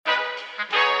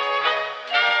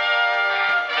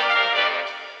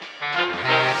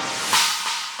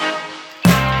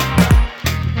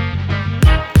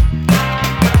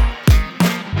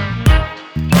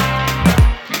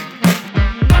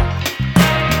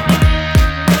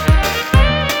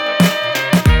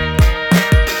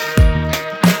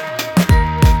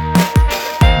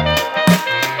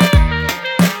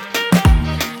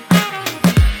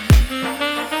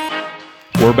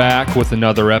We're back with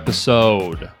another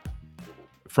episode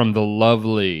from the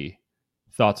lovely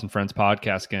Thoughts and Friends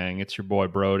podcast gang. It's your boy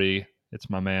Brody. It's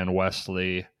my man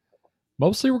Wesley.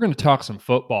 Mostly we're going to talk some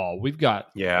football. We've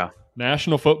got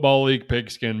National Football League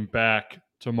Pigskin back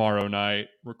tomorrow night.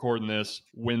 Recording this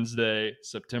Wednesday,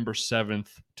 September 7th,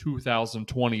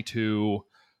 2022.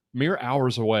 Mere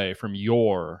hours away from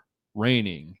your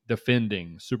reigning,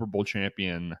 defending Super Bowl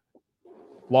champion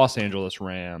Los Angeles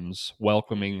Rams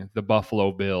welcoming the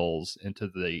Buffalo Bills into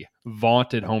the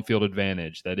vaunted home field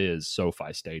advantage that is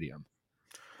SoFi Stadium.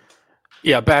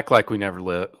 Yeah, back like we never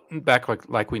left. Back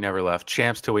like we never left.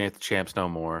 Champs till we ain't the champs no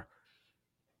more.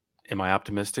 Am I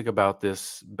optimistic about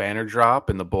this banner drop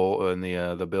and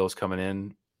the Bills coming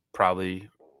in probably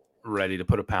ready to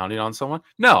put a pounding on someone?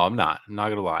 No, I'm not. I'm not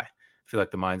gonna lie. I feel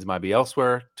like the minds might be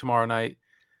elsewhere tomorrow night.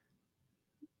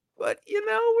 But,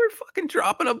 we're fucking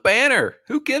dropping a banner.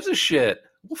 Who gives a shit?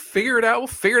 We'll figure it out. We'll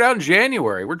figure it out in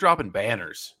January. We're dropping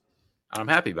banners. I'm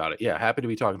happy about it. Yeah, happy to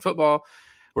be talking football.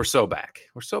 We're so back.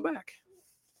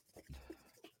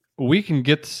 We can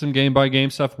get some game-by-game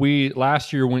stuff. We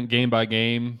last year went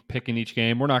game-by-game, picking each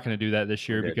game. We're not going to do that this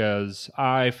year because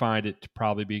I find it to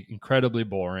probably be incredibly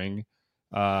boring.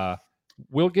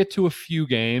 We'll get to a few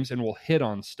games and we'll hit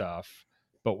on stuff,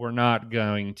 but we're not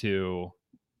going to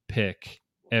pick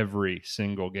every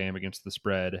single game against the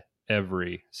spread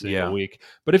every single week.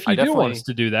 But if you do want us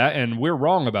to do that and we're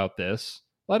wrong about this,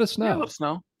 let us know. Yeah, let us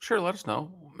know. Sure, let us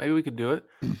know. Maybe we could do it.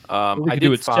 We could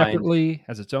do it separately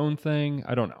as its own thing.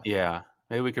 I don't know. Yeah,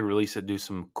 maybe we could release it, do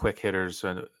some quick hitters.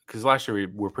 Because last year we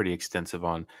were pretty extensive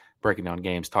on breaking down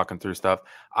games, talking through stuff.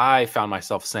 I found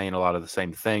myself saying a lot of the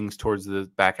same things towards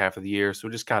the back half of the year. So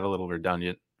it just got a little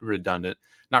redundant.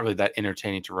 Not really that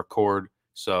entertaining to record.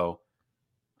 So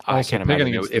I can't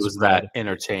imagine it was that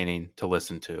entertaining to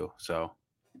listen to. So,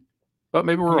 but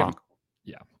maybe we're wrong.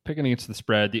 Yeah, picking against the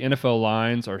spread. The NFL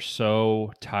lines are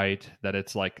so tight that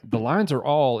it's like the lines are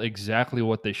all exactly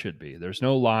what they should be. There's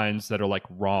no lines that are like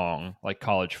wrong, like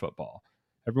college football.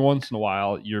 Every once in a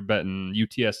while, you're betting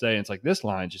UTSA, and it's like this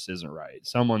line just isn't right.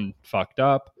 Someone fucked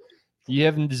up. You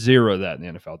have zero of that in the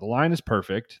NFL. The line is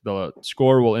perfect. The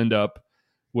score will end up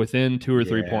within 2 or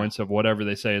 3 points of whatever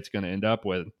they say it's going to end up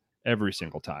with every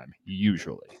single time,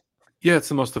 usually. Yeah, it's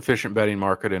the most efficient betting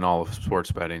market in all of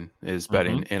sports betting is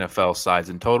betting NFL sides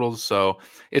and totals. So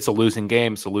it's a losing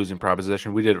game. It's a losing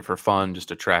proposition. We did it for fun, just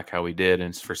to track how we did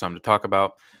and for something to talk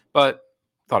about. But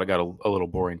thought it got a little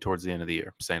boring towards the end of the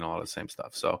year, saying a lot of the same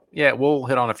stuff. So, yeah, we'll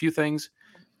hit on a few things,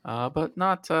 but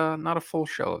not a full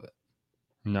show of it.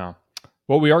 No.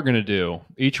 What we are going to do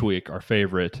each week, our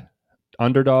favorite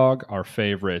underdog, our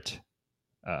favorite,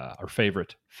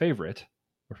 what's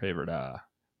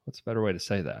a better way to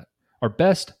say that? Our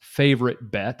best favorite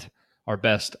bet, our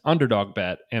best underdog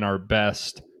bet, and our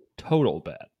best total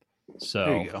bet. So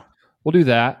there you go. We'll do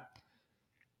that.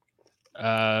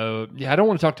 I don't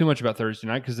want to talk too much about Thursday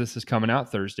night because this is coming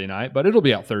out Thursday night, but it'll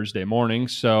be out Thursday morning.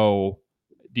 So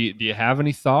do you have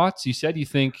any thoughts? You said you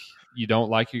think you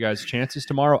don't like your guys' chances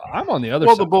tomorrow. I'm on the other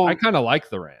side. I kind of like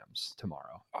the Rams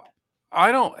tomorrow.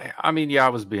 I don't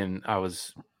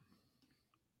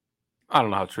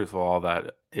know how truthful all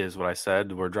that is what I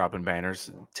said. We're dropping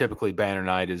banners. Typically, banner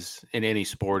night is in any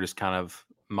sport is kind of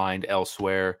mined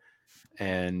elsewhere,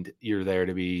 and you're there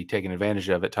to be taken advantage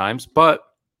of at times. But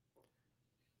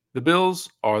the Bills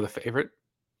are the favorite.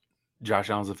 Josh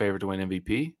Allen's the favorite to win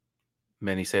MVP.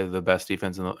 Many say they're the best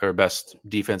defense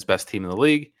best team in the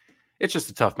league. It's just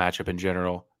a tough matchup in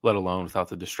general, let alone without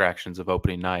the distractions of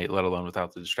opening night, let alone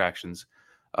without the distractions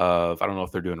of, I don't know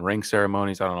if they're doing ring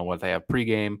ceremonies. I don't know what they have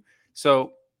pregame.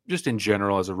 So just in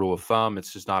general, as a rule of thumb,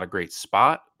 it's just not a great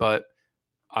spot, but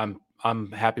I'm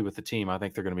happy with the team. I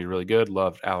think they're going to be really good.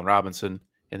 Loved Allen Robinson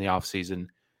in the offseason.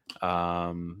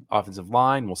 Offensive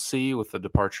line, we'll see with the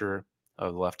departure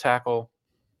of the left tackle.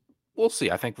 We'll see.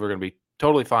 I think we're going to be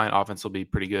totally fine. Offense will be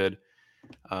pretty good.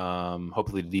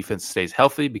 Hopefully the defense stays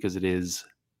healthy because it is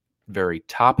very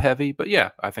top heavy. But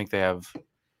yeah, I think they have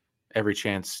every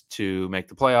chance to make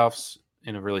the playoffs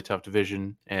in a really tough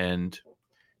division and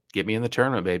get me in the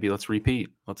tournament, baby. Let's repeat.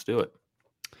 Let's do it.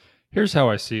 Here's how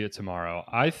I see it tomorrow.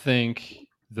 I think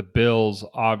the Bills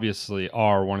obviously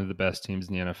are one of the best teams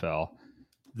in the NFL.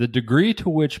 The degree to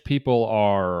which people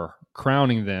are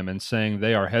crowning them and saying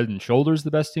they are head and shoulders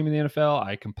the best team in the NFL,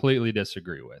 I completely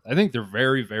disagree with. I think they're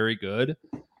very, very good.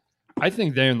 I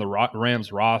think they and the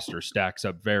Rams roster stacks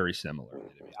up very similarly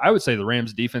to me. I would say the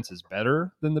Rams defense is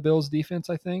better than the Bills defense,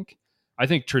 I think. I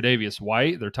think Tre'Davious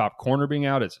White, their top corner, being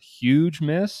out is a huge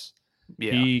miss.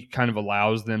 Yeah. He kind of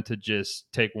allows them to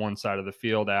just take one side of the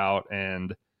field out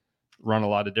and run a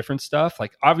lot of different stuff.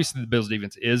 Like, obviously the Bills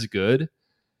defense is good,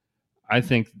 I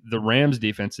think the Rams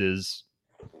defense is,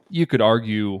 you could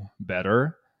argue,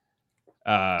 better.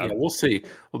 Yeah, we'll see.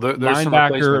 Well, there's some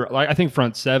Linebacker, replacement. like I think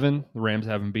front seven, the Rams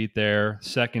haven't beat there.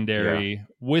 Secondary Yeah,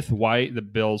 with White, the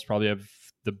Bills probably have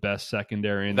the best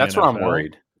secondary in the that's where I'm NFL.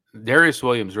 worried. Darius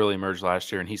Williams really emerged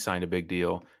last year, and he signed a big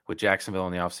deal with Jacksonville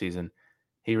in the offseason.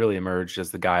 He really emerged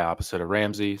as the guy opposite of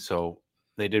Ramsey. So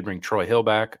they did bring Troy Hill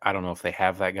back. I don't know if they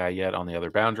have that guy yet on the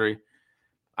other boundary.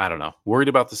 I don't know. Worried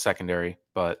about the secondary,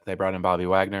 but they brought in Bobby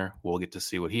Wagner. We'll get to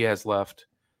see what he has left.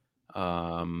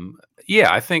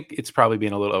 Yeah, I think it's probably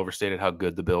being a little overstated how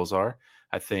good the Bills are.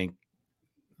 I think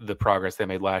the progress they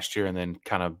made last year and then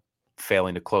kind of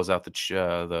failing to close out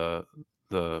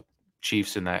the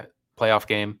Chiefs in that playoff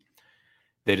game,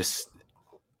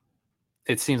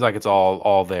 it seems like it's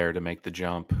all there to make the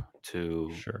jump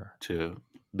to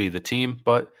be the team.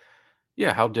 But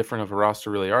yeah, how different of a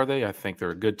roster really are they? I think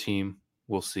they're a good team.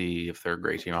 We'll see if they're a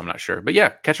great team. I'm not sure. But yeah,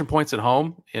 catching points at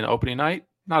home in opening night,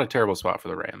 not a terrible spot for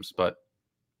the Rams. But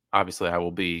obviously I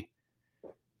will be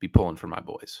pulling for my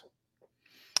boys.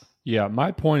 Yeah,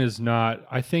 my point is not,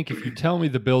 I think if you tell me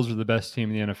the Bills are the best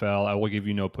team in the NFL, I will give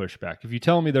you no pushback. If you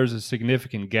tell me there's a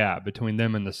significant gap between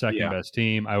them and the second best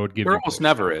team, I would give you almost pushback.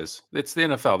 Never is. It's the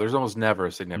NFL. There's almost never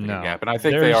a significant gap. And I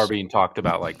think they are being talked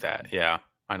about like that. Yeah,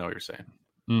 I know what you're saying.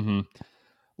 Mm-hmm.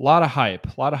 A lot of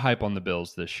hype on the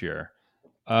Bills this year.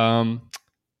 Well,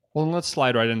 let's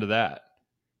slide right into that.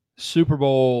 Super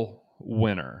Bowl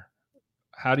winner.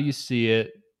 How do you see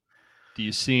it? Do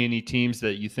you see any teams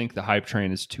that you think the hype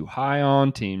train is too high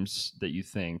on? Teams that you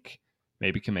think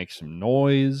maybe can make some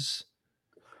noise?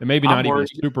 And maybe not even a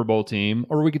Super Bowl team,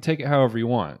 or we could take it however you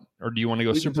want. Or do you want to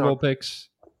go Super Bowl picks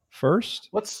first?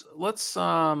 Let's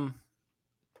because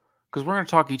we're going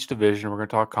to talk each division. We're going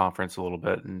to talk conference a little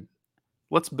bit, and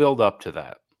let's build up to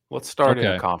that. Let's start in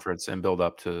a conference and build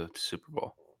up to Super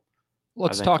Bowl.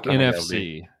 Let's talk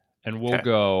NFC, and we'll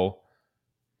go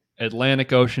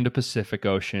Atlantic Ocean to Pacific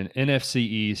Ocean, NFC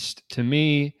East. To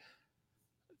me,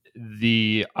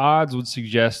 the odds would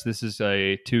suggest this is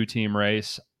a two-team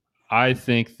race. I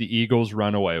think the Eagles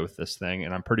run away with this thing,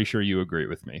 and I'm pretty sure you agree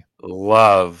with me.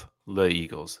 Love the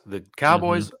Eagles. The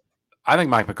Cowboys, I think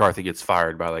Mike McCarthy gets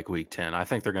fired by like week 10. I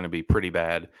think they're going to be pretty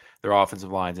bad. Their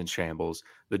offensive line's in shambles.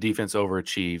 The defense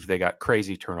overachieved. They got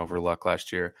crazy turnover luck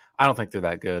last year. I don't think they're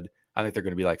that good. I think they're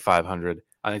going to be like 500.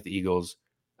 I think the Eagles,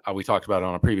 we talked about it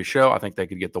on a previous show. I think they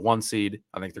could get the 1 seed.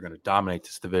 I think they're going to dominate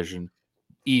this division.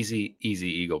 Easy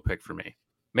Eagle pick for me.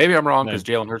 Maybe I'm wrong because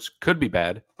Jalen Hurts could be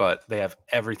bad, but they have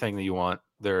everything that you want.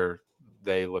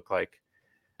 They look like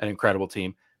an incredible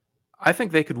team. I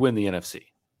think they could win the NFC.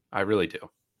 I really do.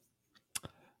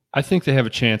 I think they have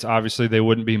a chance. Obviously, they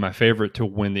wouldn't be my favorite to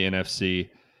win the NFC.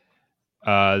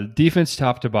 Defense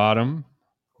top to bottom,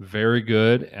 very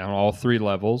good on all three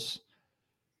levels.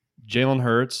 Jalen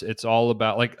Hurts, it's all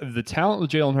about, like, the talent with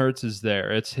Jalen Hurts is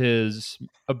there. It's his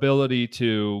ability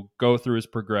to go through his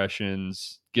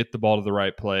progressions, get the ball to the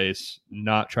right place,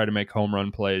 not try to make home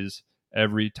run plays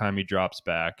every time he drops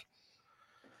back.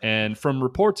 And from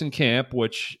reports in camp,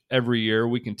 which every year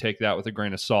we can take that with a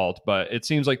grain of salt, but it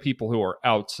seems like people who are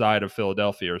outside of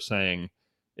Philadelphia are saying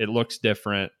it looks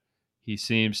different. He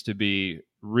seems to be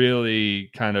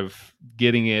really kind of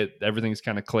getting it. Everything's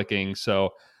kind of clicking.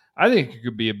 So I think it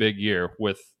could be a big year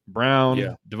with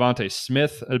Brown, Devontae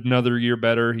Smith, another year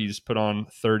better. He's put on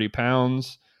 30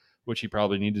 pounds, which he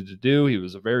probably needed to do. He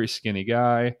was a very skinny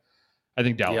guy. I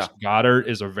think Dallas Goedert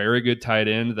is a very good tight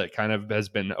end that kind of has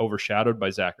been overshadowed by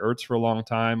Zach Ertz for a long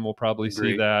time. We'll probably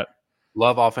see that.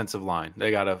 Love offensive line. They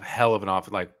got a hell of an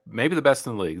offense, like maybe the best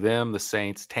in the league. Them, the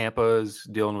Saints, Tampa's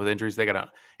dealing with injuries. They got an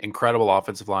incredible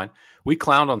offensive line. We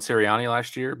clowned on Sirianni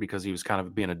last year because he was kind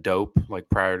of being a dope, like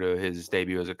prior to his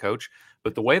debut as a coach.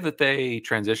 But the way that they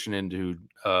transitioned into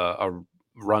a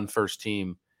run-first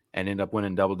team and end up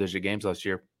winning double-digit games last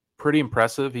year, pretty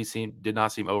impressive. He did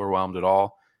not seem overwhelmed at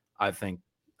all. I think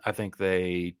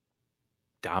they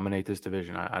dominate this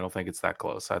division. I don't think it's that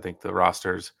close. I think the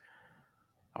rosters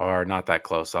are not that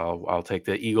close. I'll take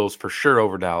the Eagles for sure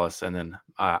over Dallas, and then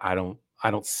I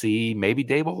don't see, maybe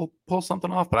Dable will pull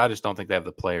something off, but I just don't think they have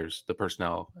the players, the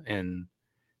personnel in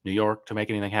New York to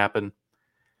make anything happen.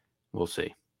 We'll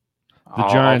see. The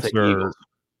Giants are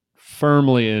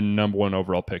firmly in number one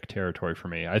overall pick territory for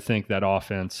me. I think that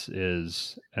offense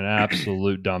is an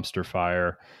absolute dumpster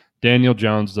fire. Daniel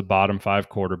Jones, the bottom 5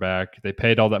 quarterback. They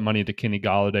paid all that money to Kenny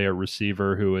Golladay, a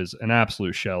receiver who is an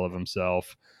absolute shell of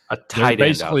himself. A tight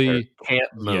end out there. Can't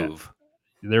move.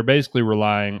 Yeah, they're basically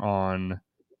relying on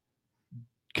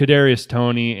Kadarius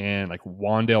Toney and like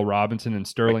Wan'Dale Robinson and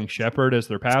Sterling Shepard as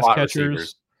their pass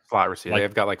catchers. Slot receivers.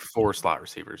 They've got like 4 slot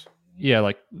receivers.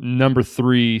 like number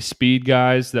 3 speed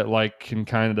guys that like can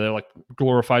they're like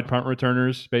glorified punt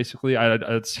returners. Basically,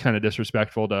 it's kind of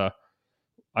disrespectful to.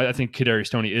 I think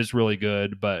Kadarius Toney is really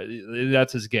good, but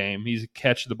that's his game. He's a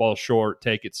catch the ball short,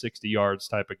 take it 60 yards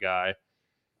type of guy.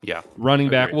 Yeah. Running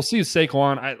back, we'll see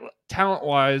Saquon.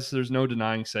 Talent-wise, there's no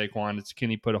denying Saquon. It's can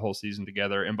he put a whole season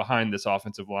together? And behind this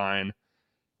offensive line,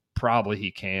 probably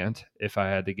he can't, if I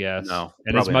had to guess. No,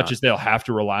 and as much as they'll have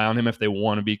to rely on him if they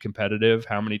want to be competitive,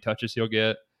 how many touches he'll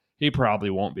get, he probably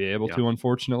won't be able to,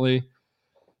 unfortunately.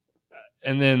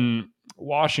 And then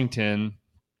Washington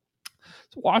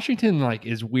like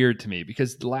is weird to me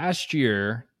because last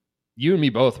year you and me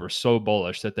both were so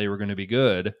bullish that they were going to be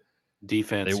good.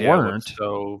 Defense, they weren't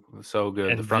so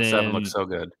good. And the front seven looks so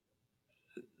good.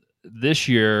 This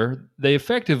year they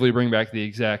effectively bring back the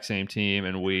exact same team,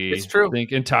 and we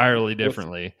think entirely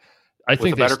differently. I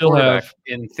think they still have,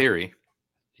 in theory.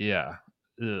 Yeah.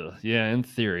 In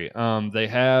theory. They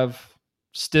have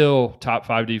still top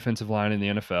 5 defensive line in the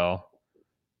NFL.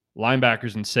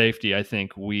 Linebackers and safety, I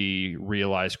think we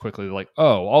realized quickly, like,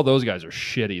 oh, all those guys are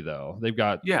shitty, though. They've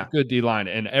got a good D-line,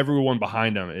 and everyone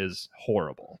behind them is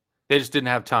horrible. They just didn't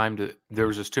have time to – there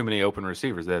was just too many open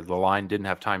receivers. The line didn't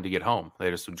have time to get home.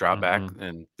 They just would drop back,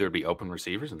 and there would be open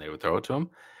receivers, and they would throw it to them.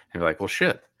 And you're like, well,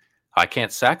 shit. I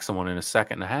can't sack someone in a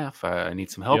second and a half. I need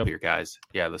some help here, guys.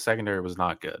 Yeah, the secondary was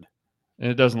not good.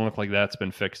 And it doesn't look like that's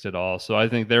been fixed at all. So I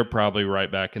think they're probably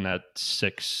right back in that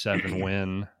 6-7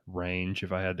 win range,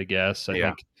 if I had to guess. I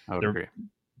think I would agree.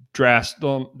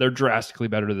 They're drastically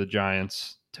better to the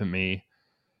Giants to me.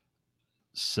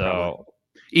 So probably.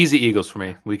 Easy Eagles for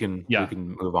me. We can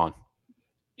move on.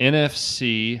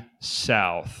 NFC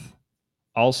South.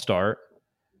 I'll start.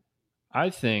 I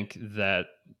think that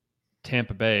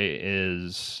Tampa Bay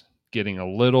is getting a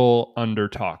little under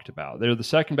talked about. They're the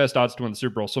second best odds to win the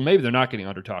Super Bowl, so maybe they're not getting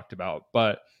under talked about.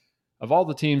 But of all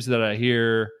the teams that I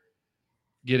hear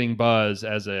getting buzz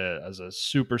as a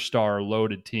superstar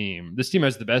loaded team, this team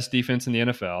has the best defense in the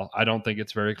NFL. I don't think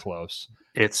it's very close.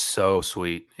 It's so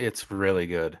sweet. It's really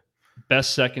good.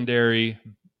 Best secondary,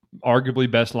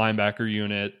 arguably best linebacker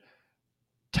unit,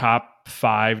 top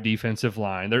 5 defensive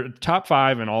line. They're top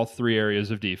 5 in all 3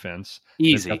 areas of defense.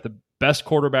 Easy. They've got the best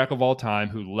quarterback of all time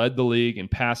who led the league in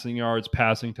passing yards,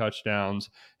 passing touchdowns.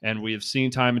 And we have seen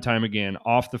time and time again,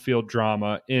 off the field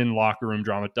drama, in locker room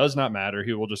drama. It does not matter.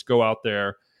 He will just go out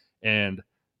there and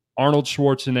Arnold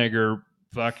Schwarzenegger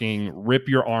fucking rip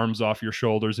your arms off your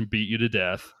shoulders and beat you to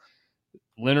death.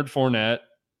 Leonard Fournette,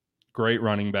 great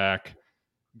running back.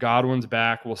 Godwin's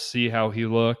back. We'll see how he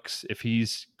looks. If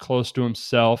he's close to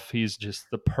himself, he's just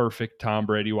the perfect Tom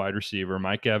Brady wide receiver.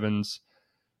 Mike Evans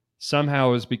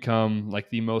somehow has become like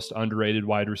the most underrated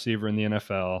wide receiver in the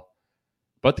NFL.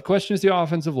 But the question is the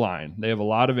offensive line. They have a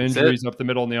lot of injuries up the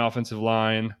middle in the offensive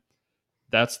line.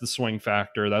 That's the swing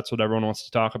factor. That's what everyone wants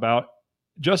to talk about.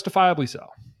 Justifiably so.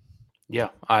 Yeah,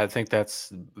 I think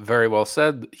that's very well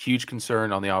said. Huge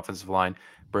concern on the offensive line.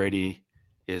 Brady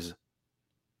is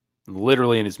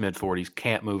literally in his mid-40s,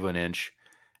 can't move an inch.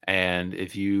 And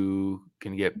if you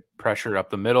can get pressure up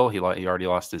the middle, he already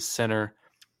lost his center.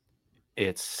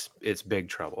 It's big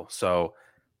trouble. So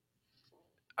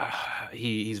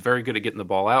he's very good at getting the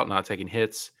ball out, not taking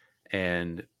hits,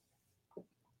 and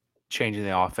changing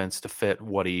the offense to fit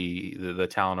the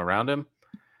talent around him.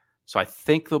 So I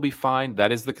think they'll be fine.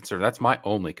 That is the concern. That's my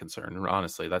only concern.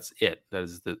 Honestly, that's it. That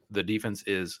is the defense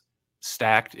is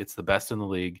stacked. It's the best in the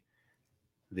league.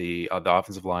 The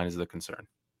offensive line is the concern.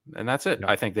 And that's it.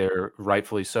 I think they're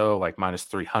rightfully so, like minus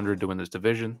 300 to win this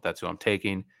division. That's who I'm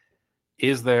taking.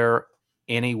 Is there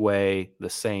any way the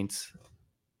Saints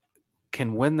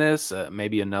can win this?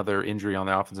 Maybe another injury on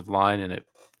the offensive line and it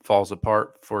falls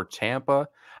apart for Tampa.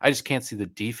 I just can't see the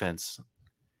defense.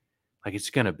 Like, it's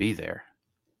going to be there.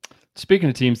 Speaking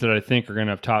of teams that I think are going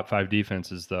to have top 5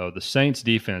 defenses, though, the Saints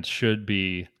defense should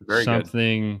be very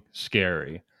something good.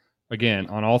 Scary. Again,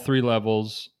 on all 3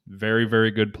 levels, very,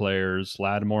 very good players.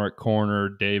 Lattimore at corner,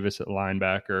 Davis at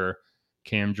linebacker,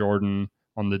 Cam Jordan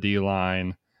on the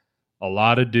D-line. A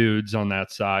lot of dudes on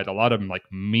that side. A lot of them like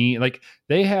me. Like,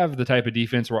 they have the type of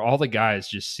defense where all the guys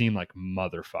just seem like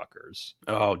motherfuckers.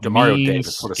 Oh, Demario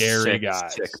Davis, what a scary guy.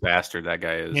 Sick bastard that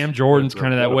guy is. Cam Jordan's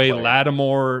kind of that way.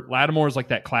 Lattimore is like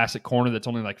that classic corner that's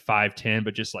only like 5'10",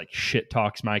 but just like shit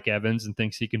talks Mike Evans and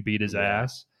thinks he can beat his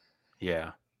ass.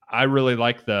 Yeah. I really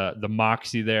like the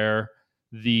moxie there.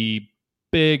 The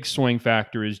big swing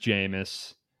factor is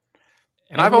Jameis.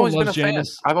 And I've always been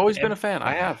a fan.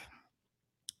 I have.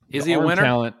 Is he a winner?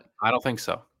 Talent, I don't think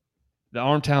so. The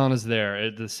arm talent is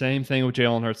there. The same thing with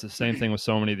Jalen Hurts, the same thing with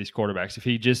so many of these quarterbacks. If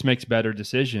he just makes better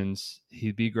decisions,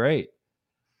 he'd be great.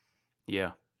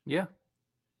 Yeah. Yeah.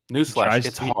 He Newsflash,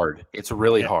 it's hard. It's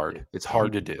really hard. It's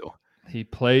hard to do. He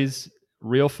plays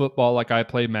real football like I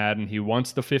play Madden. He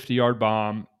wants the 50-yard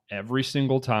bomb every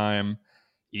single time.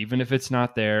 Even if it's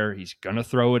not there, he's going to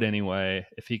throw it anyway.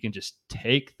 If he can just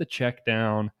take the check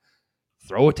down,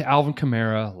 throw it to Alvin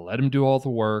Kamara, let him do all the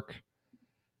work.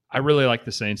 I really like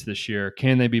the Saints this year.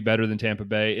 Can they be better than Tampa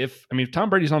Bay? If Tom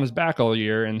Brady's on his back all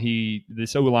year and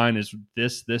this O-line is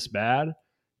this bad,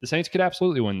 the Saints could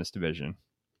absolutely win this division.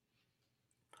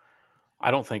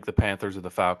 I don't think the Panthers or the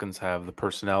Falcons have the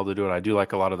personnel to do it. I do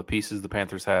like a lot of the pieces the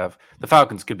Panthers have. The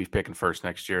Falcons could be picking first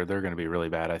next year. They're going to be really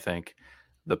bad, I think.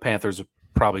 The Panthers are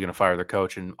probably going to fire their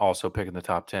coach and also pick in the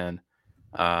top 10.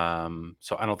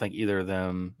 So I don't think either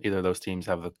of those teams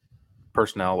have the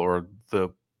personnel or the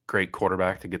great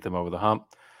quarterback to get them over the hump.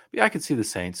 But yeah, I could see the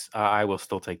Saints. I will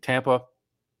still take Tampa,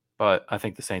 but I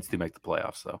think the Saints do make the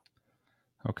playoffs, though.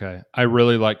 Okay. I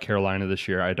really like Carolina this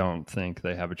year. I don't think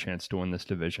they have a chance to win this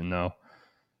division, though.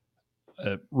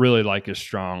 Really like is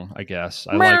strong, I guess.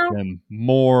 I like them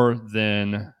more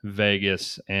than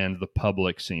Vegas and the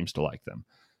public seems to like them.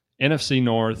 NFC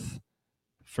North,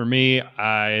 for me,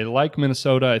 I like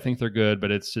Minnesota. I think they're good, but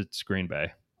it's Green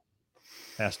Bay.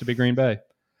 Has to be Green Bay.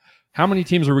 How many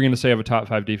teams are we going to say have a top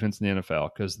 5 defense in the NFL?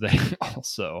 Because they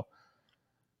also...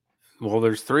 Well,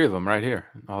 there's 3 of them right here.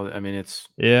 I mean, it's...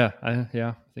 Yeah, I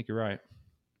think you're right.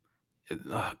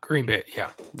 Green Bay,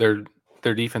 yeah. Their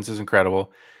defense is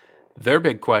incredible. Their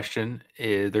big question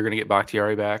is they're going to get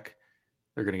Bakhtiari back.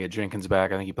 They're going to get Jenkins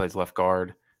back. I think he plays left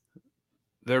guard.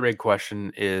 Their big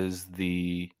question is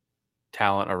the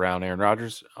talent around Aaron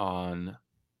Rodgers on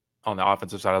the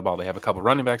offensive side of the ball. They have a couple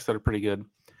running backs that are pretty good,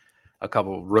 a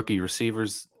couple rookie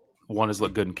receivers. One has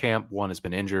looked good in camp. One has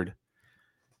been injured.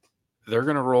 They're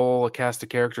going to roll a cast of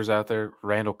characters out there.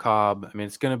 Randall Cobb. I mean,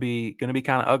 it's going to be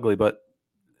kind of ugly, but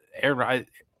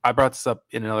I brought this up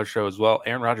in another show as well.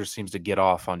 Aaron Rodgers seems to get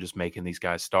off on just making these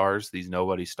guys stars, these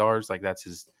nobody stars. Like that's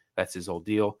his whole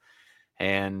deal.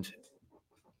 And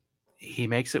he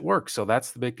makes it work. So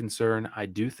that's the big concern. I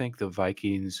do think the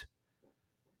Vikings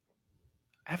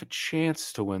have a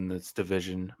chance to win this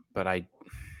division, but I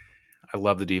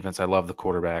love the defense. I love the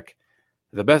quarterback.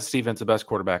 The best defense, the best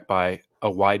quarterback by a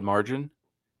wide margin.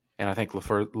 And I think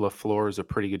LaFleur is a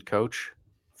pretty good coach.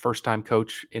 First-time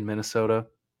coach in Minnesota.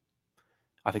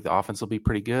 I think the offense will be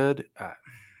pretty good.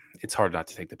 It's hard not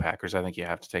to take the Packers. I think you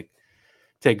have to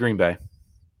take Green Bay.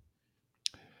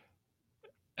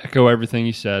 Echo everything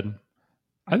you said.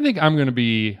 I think I'm going to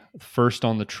be first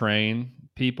on the train.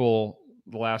 People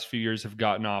the last few years have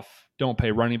gotten off. Don't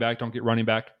pay running back. Don't get running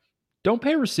back. Don't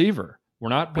pay receiver. We're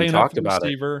not paying up for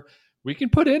receiver. We can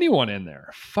put anyone in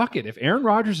there. Fuck it. If Aaron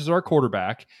Rodgers is our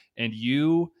quarterback and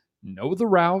you know the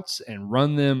routes and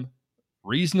run them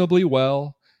reasonably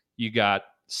well, you got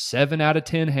 7 out of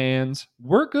 10 hands.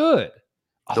 We're good.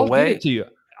 I'll give it to you.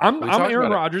 I'm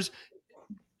Aaron Rodgers.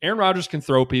 Aaron Rodgers can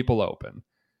throw people open.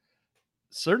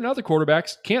 Certain other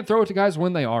quarterbacks can't throw it to guys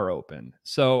when they are open.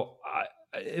 So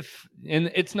and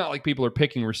it's not like people are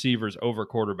picking receivers over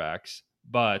quarterbacks,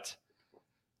 but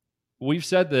we've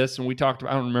said this and we talked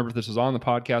about, I don't remember if this was on the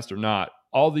podcast or not.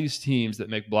 All these teams that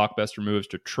make blockbuster moves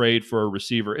to trade for a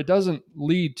receiver, it doesn't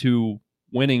lead to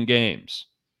winning games.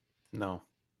 No,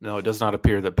 it does not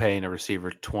appear that paying a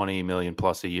receiver $20 million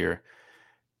plus a year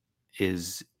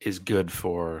is good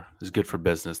for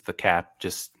business. The cap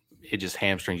just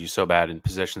hamstrings you so bad in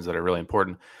positions that are really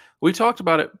important. We talked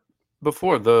about it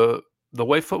before. The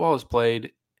way football is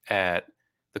played at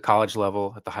the college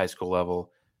level, at the high school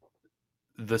level,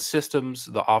 the systems,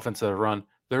 the offense that are run,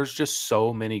 there's just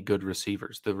so many good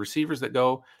receivers. The receivers that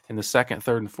go in the second,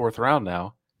 third, and fourth round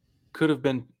now could have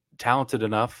been talented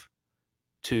enough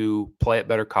to play at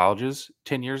better colleges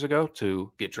 10 years ago,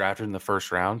 to get drafted in the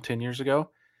first round 10 years ago.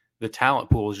 The talent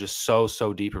pool is just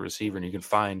so deep at receiver, and you can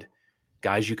find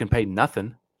guys you can pay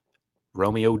nothing.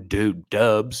 Romeo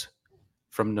Dubs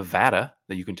from Nevada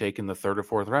that you can take in the third or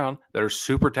fourth round that are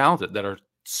super talented, that are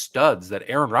studs that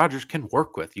Aaron Rodgers can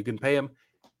work with. You can pay him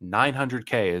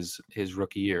 $900K as his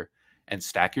rookie year and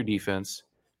stack your defense,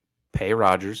 pay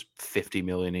Rodgers $50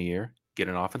 million a year, get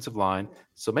an offensive line.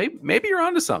 So maybe you're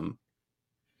onto something.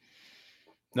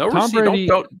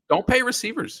 Don't pay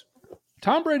receivers.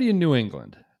 Tom Brady in New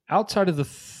England, outside of the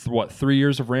 3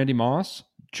 years of Randy Moss,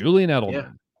 Julian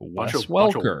Edelman, Wes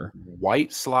Welker,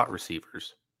 white slot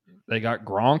receivers. They got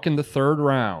Gronk in the third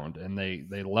round, and they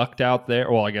lucked out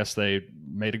there. Well, I guess they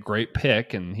made a great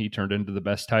pick, and he turned into the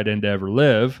best tight end to ever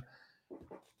live.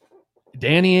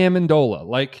 Danny Amendola.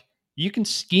 Like, you can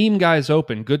scheme guys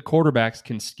open. Good quarterbacks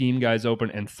can scheme guys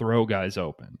open and throw guys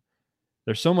open.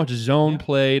 There's so much zone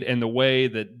played, and the way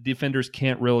that defenders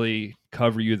can't really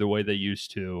cover you the way they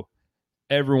used to.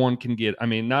 Everyone can get, I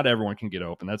mean, not everyone can get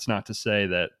open. That's not to say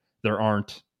that there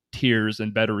aren't tiers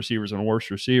and better receivers and worse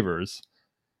receivers.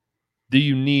 Do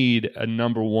you need a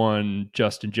number one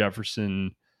Justin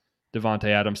Jefferson, Devontae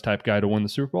Adams type guy to win the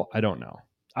Super Bowl? I don't know.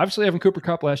 Obviously, having Cooper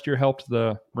Kupp last year helped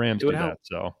the Rams do that.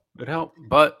 So it would help,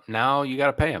 but now you got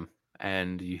to pay him,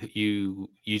 and you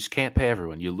just can't pay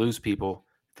everyone. You lose people.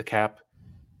 The cap.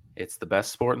 It's the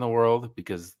best sport in the world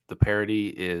because the parity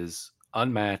is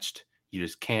unmatched. You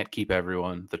just can't keep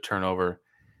everyone. The turnover,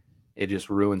 it just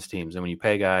ruins teams. And when you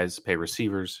pay guys, pay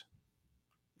receivers,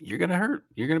 you're going to hurt.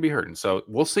 You're going to be hurting. So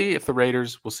we'll see if the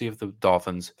Raiders, we'll see if the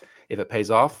Dolphins, if it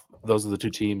pays off. Those are the two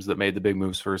teams that made the big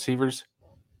moves for receivers.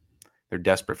 They're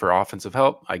desperate for offensive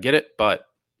help. I get it, but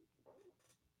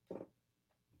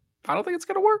I don't think it's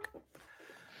going to work.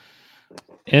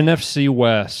 NFC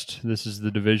West. This is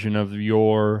the division of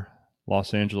your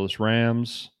Los Angeles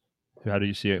Rams. How do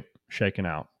you see it shaking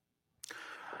out?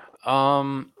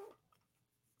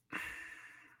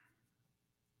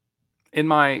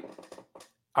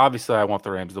 Obviously, I want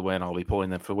the Rams to win. I'll be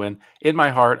pulling them for the win. In my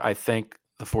heart, I think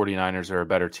the 49ers are a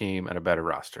better team and a better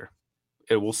roster.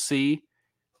 We'll see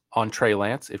on Trey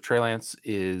Lance. If Trey Lance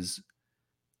is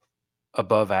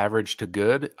above average to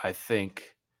good, I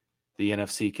think the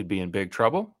NFC could be in big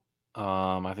trouble.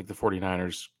 I think the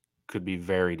 49ers could be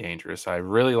very dangerous. I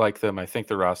really like them. I think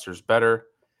the roster's better.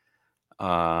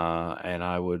 And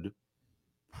I would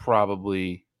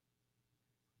probably...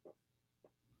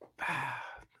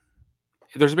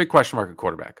 There's a big question mark at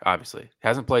quarterback, obviously.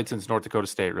 Hasn't played since North Dakota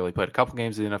State, really. Played a couple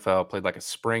games in the NFL, played like a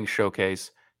spring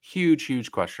showcase. Huge,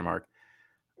 huge question mark.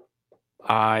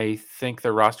 I think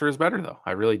their roster is better, though.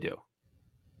 I really do.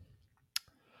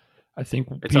 I think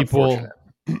people...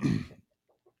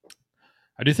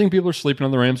 I do think people are sleeping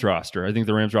on the Rams roster. I think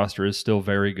the Rams roster is still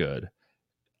very good.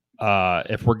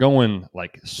 If we're going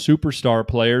like superstar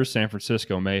players, San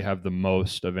Francisco may have the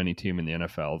most of any team in the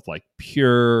NFL. Like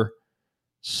pure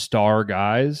star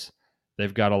guys,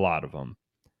 they've got a lot of them.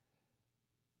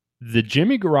 The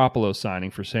Jimmy Garoppolo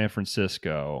signing for San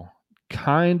Francisco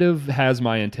kind of has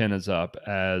my antennas up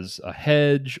as a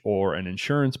hedge or an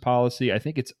insurance policy. I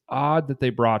think it's odd that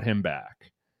they brought him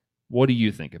back. What do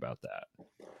you think about that?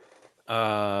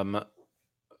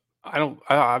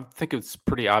 I think it's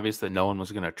pretty obvious that no one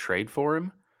was going to trade for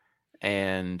him.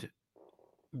 And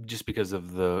just because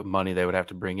of the money they would have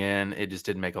to bring in, it just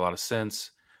didn't make a lot of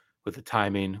sense with the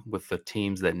timing, with the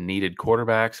teams that needed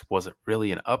quarterbacks. Was it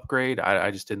really an upgrade? I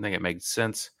just didn't think it made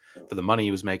sense for the money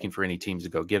he was making for any teams to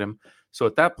go get him. So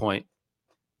at that point,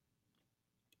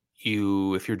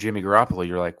 if you're Jimmy Garoppolo,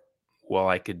 you're like, well,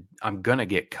 I'm going to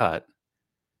get cut,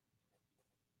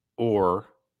 or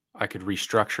I could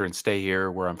restructure and stay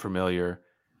here where I'm familiar,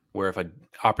 where if an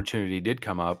opportunity did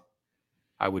come up,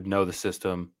 I would know the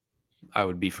system. I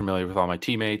would be familiar with all my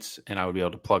teammates, and I would be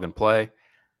able to plug and play.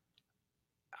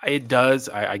 It does.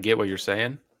 I get what you're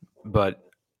saying, but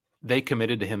they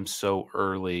committed to him so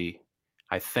early.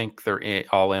 I think they're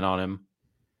all in on him.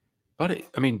 But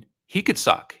he could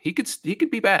suck. He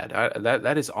could be bad.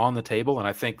 That is on the table, and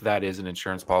I think that is an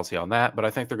insurance policy on that. But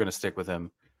I think they're going to stick with him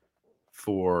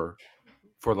for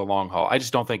the long haul. I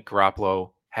just don't think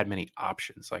Garoppolo had many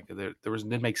options. Like it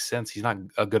didn't make sense. He's not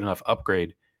a good enough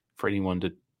upgrade for anyone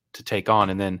to take on.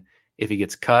 And then if he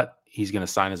gets cut, he's going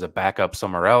to sign as a backup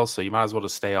somewhere else. So you might as well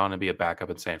just stay on and be a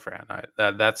backup in San Fran.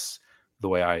 That's the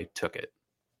way I took it.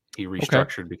 He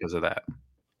restructured because of that.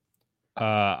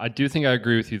 I do think I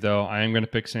agree with you, though. I am going to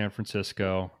pick San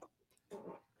Francisco.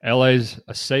 LA's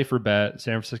a safer bet.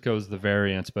 San Francisco is the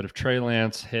variance. But if Trey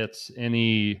Lance hits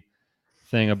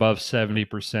anything above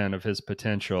 70% of his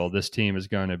potential, this team is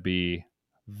going to be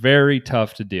very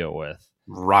tough to deal with.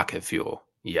 Rocket fuel.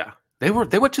 Yeah. They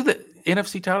went to the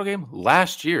NFC title game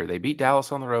last year. They beat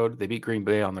Dallas on the road. They beat Green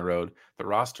Bay on the road. The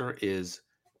roster is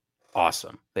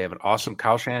awesome. They have an awesome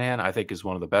Kyle Shanahan, I think, is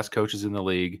one of the best coaches in the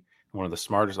league, one of the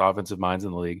smartest offensive minds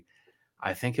in the league.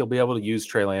 I think he'll be able to use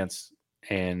Trey Lance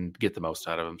and get the most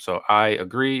out of him. So I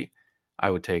agree.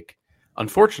 I would take,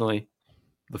 unfortunately,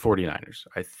 the 49ers.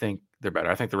 I think they're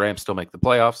better. I think the Rams still make the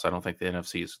playoffs. I don't think the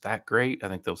NFC is that great. I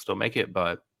think they'll still make it,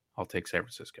 but I'll take San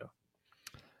Francisco.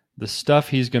 The stuff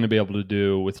he's going to be able to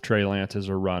do with Trey Lance as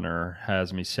a runner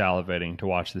has me salivating to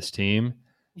watch this team.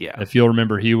 Yeah. If you'll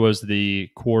remember, he was the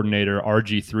coordinator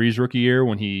RG3's rookie year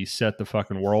when he set the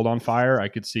fucking world on fire. I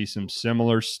could see some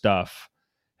similar stuff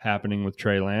happening with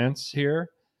Trey Lance here.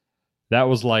 That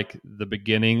was like the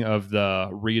beginning of the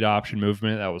read option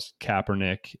movement. That was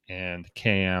Kaepernick and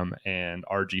Cam and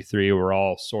RG3 were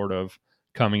all sort of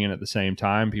coming in at the same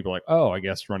time, people are like, oh, I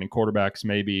guess running quarterbacks,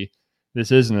 maybe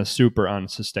this isn't a super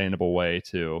unsustainable way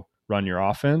to run your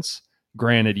offense.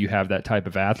 Granted, you have that type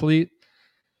of athlete.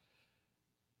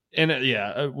 And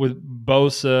with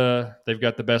Bosa, they've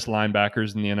got the best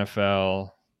linebackers in the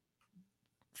NFL.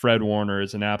 Fred Warner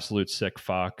is an absolute sick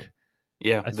fuck.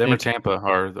 Yeah, them or Tampa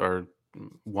are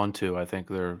 1-2. I think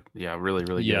they're really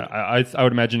really good. I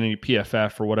would imagine any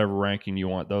PFF or whatever ranking you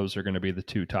want, those are going to be the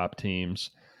two top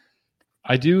teams.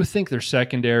 I do think their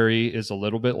secondary is a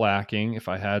little bit lacking. If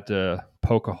I had to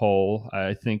poke a hole,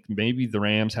 I think maybe the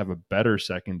Rams have a better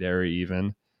secondary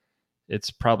even.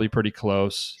 It's probably pretty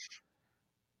close.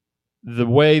 The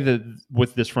way that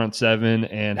with this front seven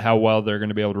and how well they're going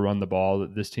to be able to run the ball,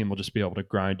 that this team will just be able to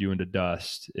grind you into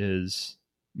dust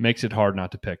makes it hard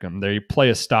not to pick them. They play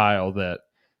a style that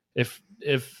if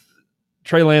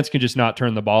Trey Lance can just not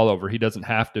turn the ball over, he doesn't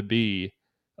have to be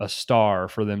a star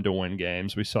for them to win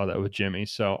games. We saw that with Jimmy.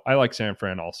 So I like San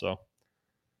Fran also.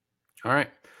 All right.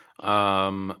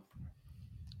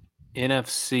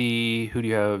 NFC, who do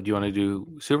you have? Do you want to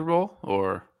do Super Bowl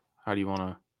or how do you want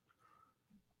to?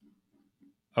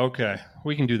 Okay,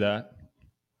 we can do that.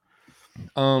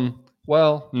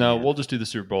 Well, no, we'll just do the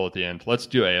Super Bowl at the end. Let's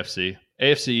do AFC.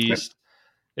 AFC East,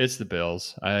 it's the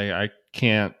Bills. I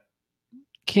can't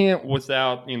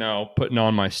without, putting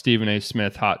on my Stephen A.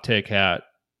 Smith hot take hat,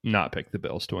 not pick the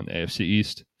Bills to win the AFC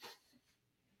East.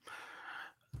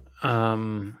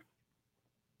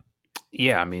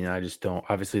 Yeah, I mean, I just don't.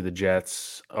 Obviously, the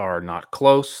Jets are not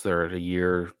close. They're a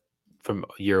year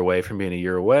away from being a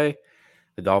year away.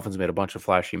 The Dolphins made a bunch of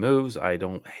flashy moves. I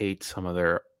don't hate some of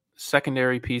their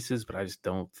secondary pieces, but I just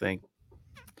don't think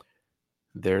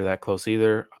they're that close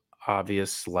either.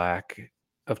 Obvious lack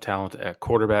of talent at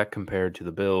quarterback compared to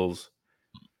the Bills.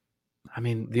 I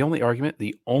mean, the only argument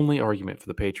for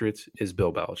the Patriots is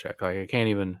Bill Belichick. I can't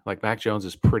even, Mac Jones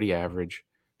is pretty average.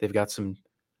 They've got some,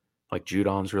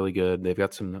 Judon's really good. They've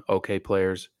got some okay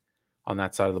players on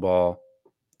that side of the ball.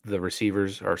 The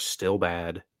receivers are still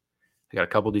bad. They got a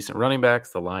couple decent running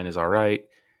backs. The line is all right.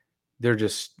 They're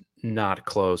just not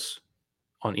close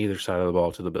on either side of the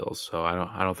ball to the Bills. So I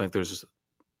don't think there's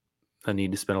a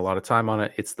need to spend a lot of time on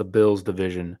it. It's the Bills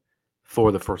division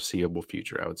for the foreseeable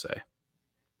future, I would say.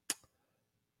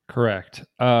 Correct.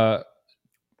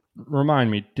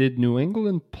 Remind me, did New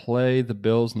England play the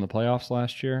Bills in the playoffs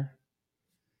last year?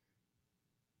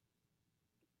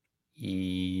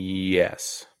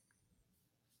 Yes.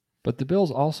 But the Bills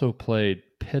also played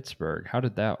Pittsburgh. How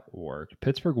did that work? Did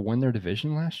Pittsburgh win their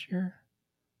division last year?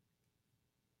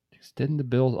 Didn't the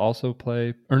Bills also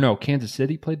play? Or no, Kansas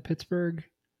City played Pittsburgh?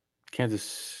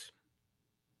 Kansas.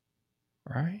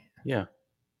 Right? Yeah.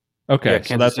 Okay, yeah,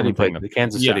 so that's what I'm thinking of.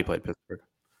 Kansas City played Pittsburgh.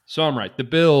 So I'm right. The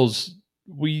Bills,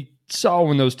 we saw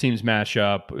when those teams match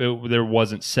up, there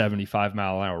wasn't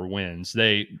 75-mile-an-hour wins.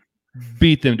 They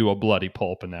beat them to a bloody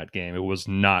pulp in that game. It was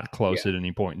not close at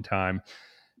any point in time.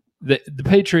 The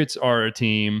Patriots are a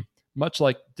team, much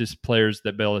like just players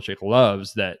that Belichick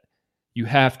loves, that you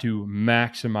have to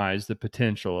maximize the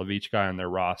potential of each guy on their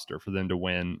roster for them to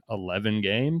win 11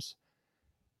 games.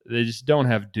 They just don't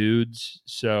have dudes,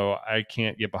 so I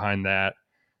can't get behind that.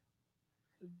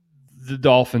 The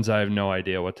Dolphins, I have no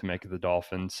idea what to make of the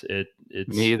Dolphins. It's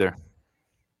Me either.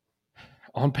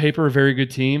 On paper, a very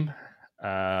good team.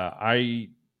 It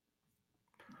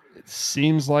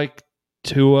seems like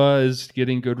Tua is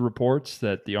getting good reports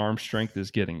that the arm strength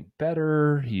is getting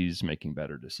better. He's making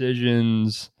better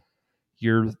decisions.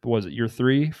 Was it year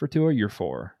 3 for Tua? Year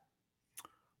 4?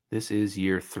 This is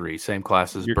year 3. Same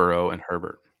class as Burrow and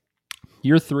Herbert.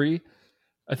 Year 3.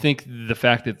 I think the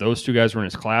fact that those two guys were in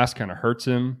his class kind of hurts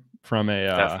him from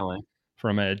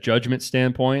a judgment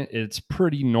standpoint. It's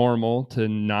pretty normal to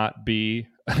not be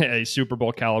a Super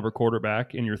Bowl caliber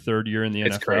quarterback in your third year in the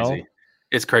NFL.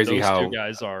 It's crazy those how two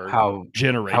guys are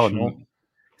generational.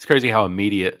 It's crazy how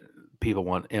immediate people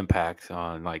want impact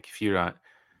on. If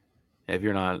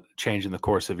you're not changing the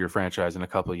course of your franchise in a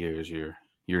couple of years,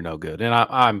 you're no good. And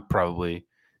I'm probably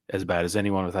as bad as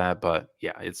anyone with that. But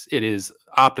yeah, it is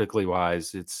optically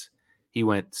wise. He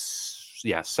went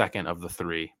second of the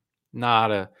 3.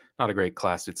 Not a great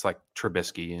class. It's like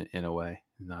Trubisky in a way.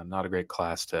 Not a great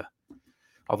class to.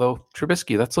 Although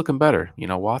Trubisky, that's looking better.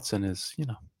 Watson is.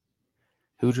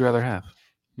 Who'd you rather have?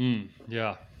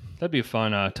 Yeah, that'd be a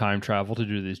fun time travel to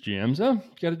do these GMs. You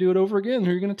got to do it over again.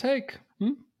 Who are you going to take?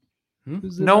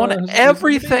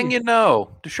 Everything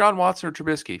Deshaun Watson or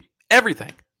Trubisky.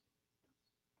 Everything.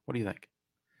 What do you think?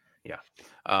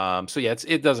 Yeah. So yeah,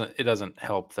 it doesn't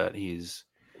help that he's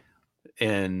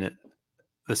in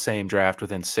the same draft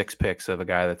within 6 picks of a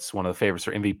guy that's one of the favorites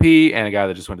for MVP and a guy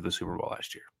that just went to the Super Bowl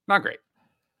last year. Not great.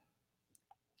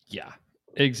 Yeah,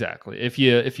 exactly. If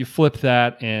you flip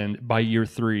that and by year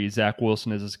 3, Zach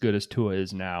Wilson is as good as Tua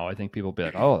is now, I think people will be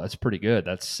like, "Oh, that's pretty good.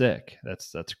 That's sick.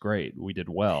 That's great. We did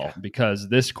well." Yeah. Because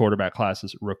this quarterback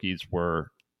class's rookies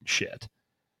were shit.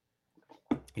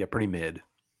 Yeah, pretty mid.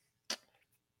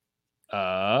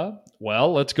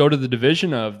 Well, let's go to the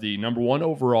division of the number 1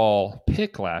 overall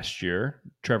pick last year,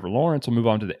 Trevor Lawrence. Will move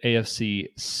on to the AFC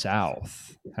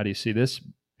South. How do you see this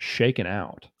shaking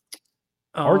out?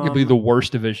 Arguably the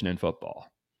worst division in football.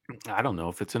 I don't know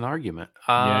if it's an argument.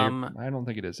 I don't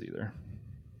think it is either.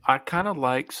 I kind of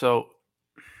like so.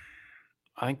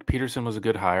 I think Peterson was a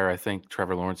good hire. I think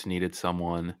Trevor Lawrence needed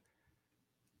someone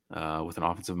with an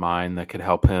offensive mind that could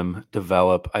help him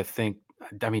develop. I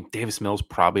mean, Davis Mills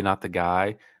probably not the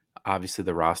guy. Obviously,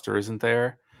 the roster isn't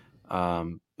there,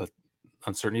 but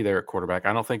uncertainty there at quarterback.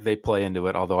 I don't think they play into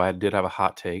it. Although I did have a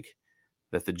hot take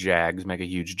that the Jags make a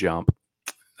huge jump.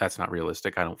 That's not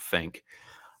realistic, I don't think.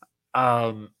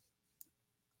 I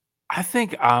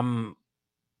think I'm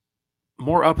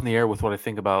more up in the air with what I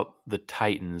think about the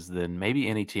Titans than maybe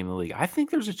any team in the league. I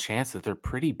think there's a chance that they're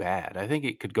pretty bad. I think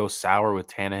it could go sour with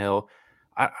Tannehill.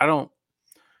 I don't.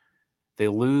 They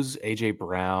lose A.J.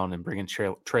 Brown and bring in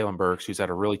Traylon Burks, who's had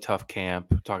a really tough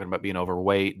camp, talking about being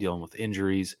overweight, dealing with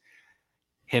injuries.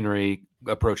 Henry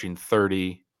approaching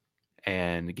 30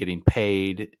 and getting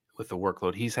paid with the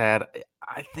workload he's had.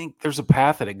 I think there's a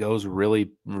path that it goes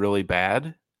really, really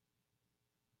bad.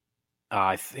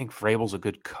 I think Vrabel's a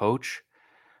good coach,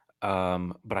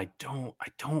 but I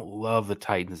don't love the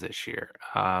Titans this year.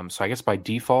 So I guess by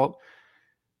default,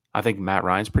 I think Matt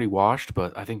Ryan's pretty washed,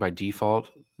 but I think by default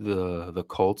the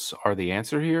Colts are the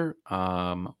answer here.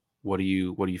 What are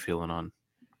you feeling on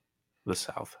the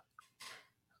South?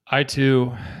 I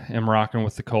too am rocking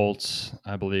with the Colts,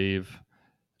 I believe.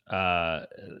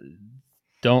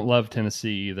 Don't love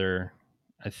Tennessee either.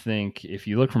 I think if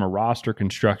you look from a roster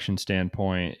construction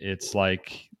standpoint, it's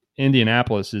like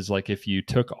Indianapolis is like if you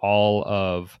took all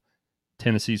of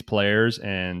Tennessee's players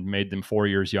and made them 4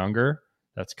 years younger.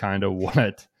 That's kind of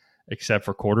what, except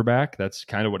for quarterback, that's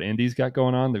kind of what Indy's got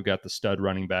going on. They've got the stud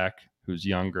running back who's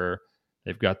younger.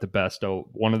 They've got the best,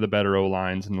 one of the better O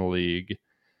lines in the league.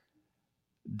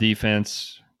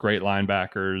 Defense, great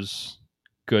linebackers,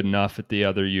 good enough at the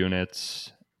other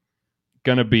units.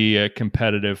 Going to be a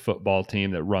competitive football team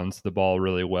that runs the ball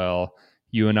really well.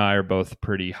 You and I are both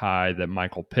pretty high that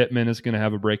Michael Pittman is going to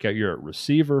have a breakout year at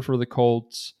receiver for the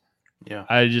Colts. Yeah.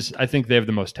 I think they have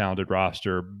the most talented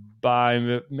roster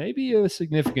by maybe a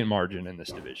significant margin in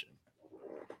this division.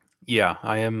 Yeah,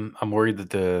 I'm worried that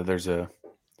there's a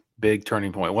big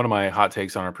turning point. One of my hot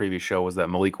takes on our previous show was that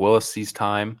Malik Willis sees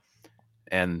time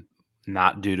and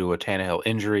not due to a Tannehill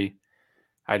injury.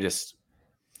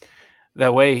 The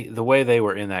way they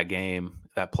were in that game,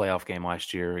 that playoff game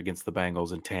last year against the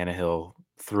Bengals, and Tannehill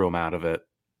threw them out of it.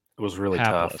 It was really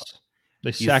tough.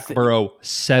 They sacked Burrow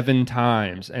 7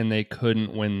 times, and they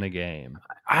couldn't win the game.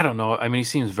 I don't know. I mean, he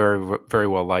seems very, very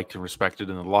well liked and respected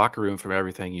in the locker room from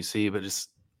everything you see, but just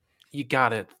you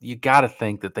gotta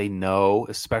think that they know,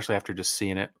 especially after just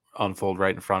seeing it unfold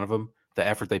right in front of them, the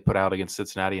effort they put out against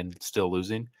Cincinnati and still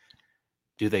losing.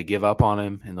 Do they give up on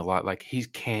him in the lot? Like he's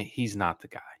not the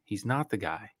guy. He's not the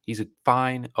guy. He's a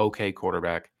fine, okay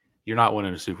quarterback. You're not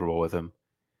winning a Super Bowl with him.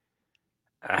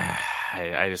 Bad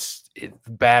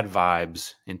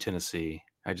vibes in Tennessee.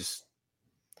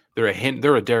 They're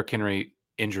a Derrick Henry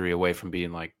injury away from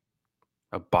being like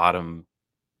a bottom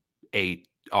 8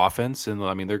 offense, and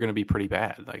I mean they're going to be pretty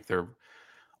bad. Like they're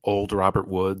old Robert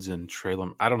Woods and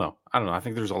Traylon. I don't know. I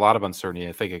think there's a lot of uncertainty.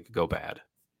 I think it could go bad.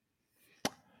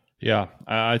 Yeah,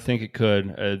 I think it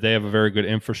could. They have a very good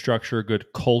infrastructure, good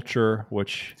culture,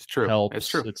 which helps. It's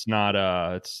true. It's not.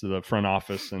 It's the front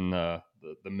office and the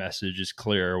message is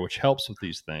clear, which helps with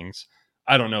these things.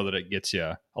 I don't know that it gets you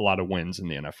a lot of wins in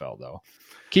the NFL, though.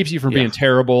 Keeps you from being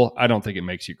terrible. I don't think it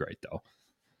makes you great, though.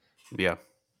 Yeah.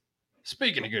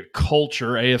 Speaking of good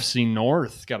culture, AFC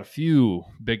North got a few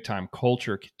big-time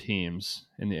culture teams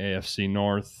in the AFC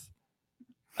North.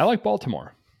 I like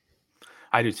Baltimore.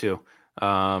 I do too.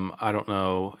 I don't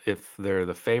know if they're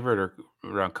the favorite or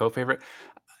around co-favorite.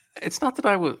 It's not that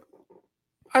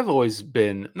I've always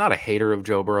been not a hater of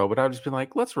Joe Burrow, but I've just been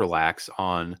like, let's relax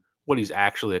on what he's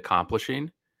actually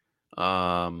accomplishing. They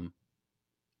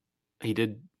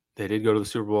did go to the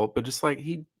Super Bowl, but just like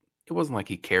it wasn't like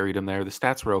he carried him there. The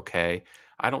stats were okay.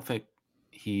 I don't think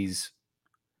he's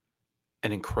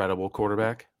an incredible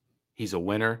quarterback. He's a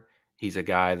winner. He's a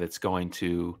guy that's going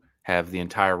to have the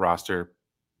entire roster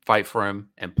fight for him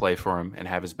and play for him and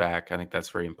have his back. I think that's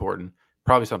very important.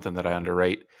 Probably something that I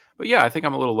underrate. But yeah, I think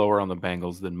I'm a little lower on the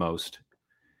Bengals than most.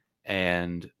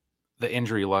 And the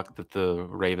injury luck that the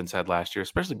Ravens had last year,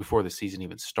 especially before the season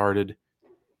even started,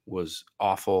 was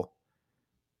awful.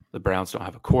 The Browns don't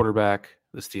have a quarterback.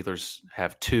 The Steelers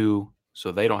have two,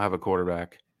 so they don't have a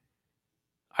quarterback.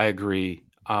 I agree.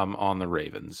 On the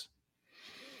Ravens.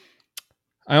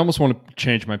 I almost want to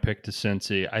change my pick to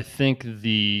Cincy. I think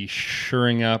the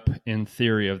shoring up in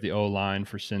theory of the O-line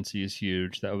for Cincy is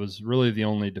huge. That was really the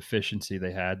only deficiency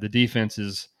they had. The defense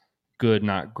is good,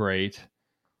 not great.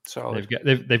 Solid.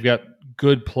 They've got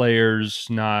good players,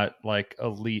 not like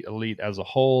elite as a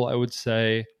whole, I would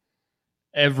say.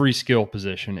 Every skill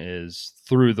position is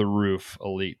through the roof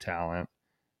elite talent,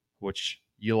 which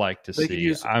you like to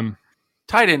see.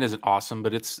 Tight end isn't awesome,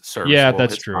 but it's serviceable. Yeah,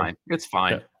 that's it's true. Fine. It's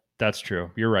fine. That's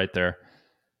true. You're right there.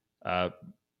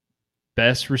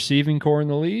 Best receiving core in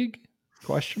the league?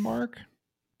 Question mark.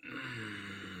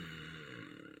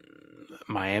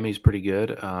 Miami's pretty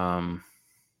good. I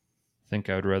think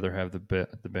I would rather have the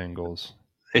Bengals.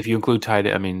 If you include tight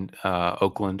end,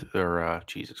 Oakland or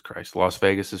Jesus Christ, Las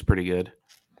Vegas is pretty good.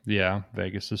 Yeah,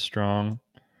 Vegas is strong.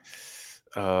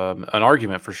 An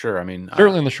argument for sure. I mean,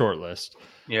 certainly in the short list.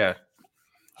 Yeah,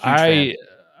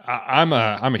 I'm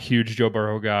a huge Joe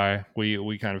Burrow guy.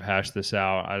 We kind of hashed this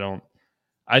out.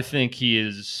 I think he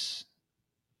is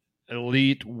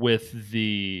elite with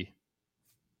the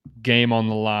game on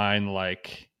the line,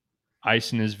 like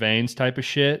ice in his veins type of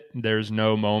shit. There's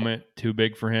no moment too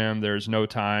big for him. There's no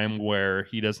time where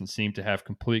he doesn't seem to have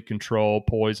complete control,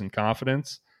 poise, and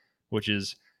confidence, which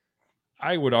is,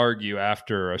 I would argue,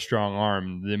 after a strong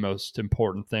arm, the most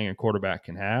important thing a quarterback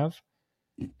can have.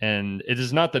 And it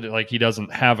is not that he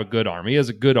doesn't have a good arm. He has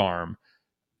a good arm.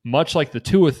 Much like the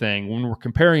Tua thing, when we're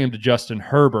comparing him to Justin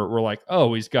Herbert, we're like,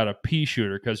 oh, he's got a pea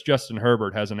shooter because Justin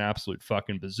Herbert has an absolute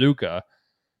fucking bazooka.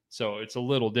 So it's a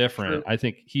little different. True. I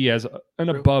think he has an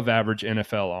above average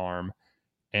NFL arm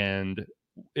and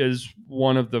is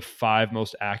one of the 5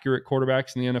 most accurate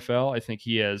quarterbacks in the NFL. I think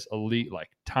he has elite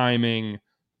timing,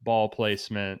 ball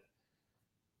placement,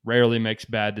 rarely makes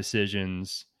bad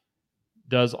decisions,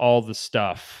 does all the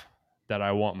stuff that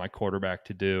I want my quarterback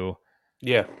to do.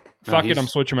 Yeah. Fuck it, I'm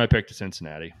switching my pick to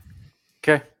Cincinnati.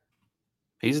 Okay.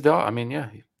 He's a dog. I mean, yeah.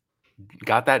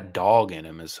 Got that dog in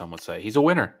him, as some would say. He's a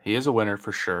winner. He is a winner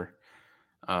for sure.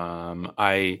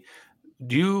 Do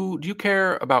you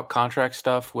care about contract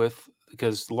stuff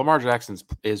because Lamar Jackson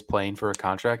is playing for a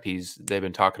contract. They've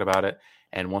been talking about it,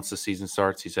 and once the season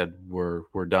starts, he said we're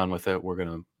done with it. We're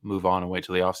gonna move on and wait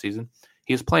till the offseason.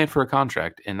 He is playing for a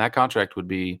contract, and that contract would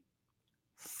be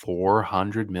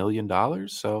 $400 million.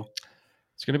 So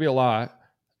it's gonna be a lot.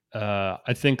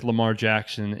 I think Lamar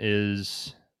Jackson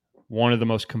is one of the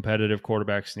most competitive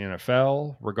quarterbacks in the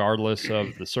NFL, regardless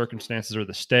of the circumstances or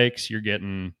the stakes. You're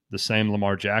getting the same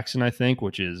Lamar Jackson, I think,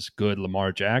 which is good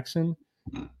Lamar Jackson.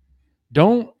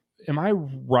 Am I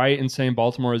right in saying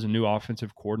Baltimore is a new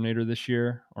offensive coordinator this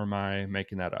year, or am I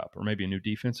making that up? Or maybe a new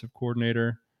defensive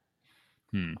coordinator?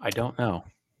 I don't know.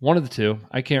 One of the two.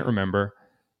 I can't remember.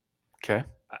 Okay.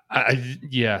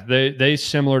 They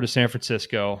similar to San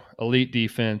Francisco, elite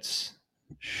defense,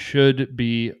 should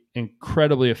be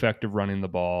incredibly effective running the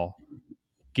ball,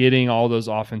 getting all those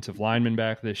offensive linemen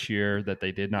back this year that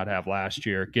they did not have last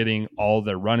year, getting all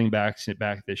their running backs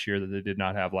back this year that they did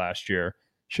not have last year,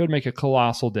 should make a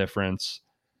colossal difference.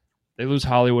 They lose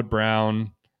Hollywood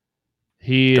Brown.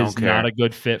 He is not a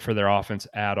good fit for their offense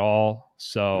at all,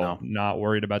 so not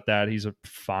worried about that. He's a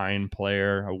fine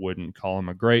player. I wouldn't call him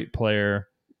a great player.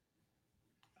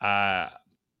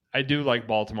 I do like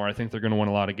Baltimore. I think they're going to win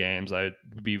a lot of games. I'd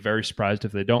be very surprised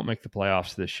if they don't make the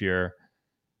playoffs this year.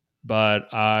 But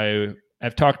I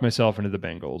have talked myself into the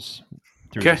Bengals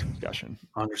through this discussion.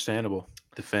 Understandable.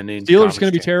 Defending Steelers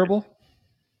going to be terrible?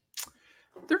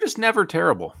 They're just never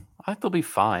terrible. I think they'll be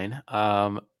fine.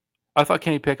 I thought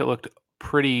Kenny Pickett looked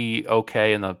pretty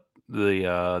okay in the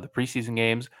preseason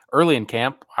games. Early in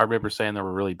camp, I remember saying there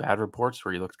were really bad reports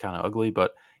where he looked kind of ugly,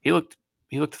 but he looked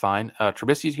fine.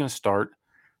 Trubisky's going to start.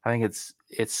 I think it's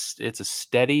a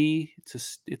steady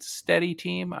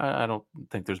team. I don't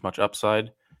think there's much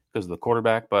upside because of the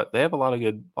quarterback, but they have a lot of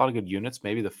good units.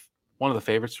 Maybe one of the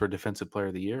favorites for defensive player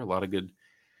of the year. A lot of good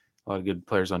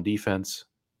players on defense.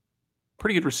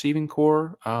 Pretty good receiving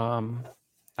core.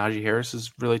 Najee Harris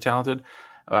is really talented.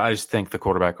 I just think the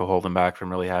quarterback will hold them back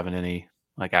from really having any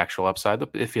actual upside.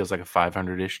 It feels like a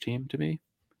 500-ish team to me.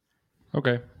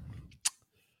 Okay.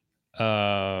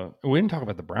 We didn't talk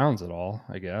about the Browns at all,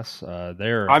 I guess.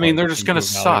 They're just going to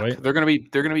suck. They're going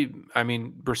to be,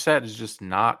 Brissett is just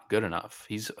not good enough.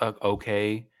 He's an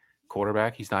okay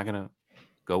quarterback. He's not going to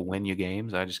go win you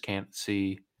games. I just can't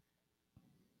see.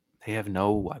 They have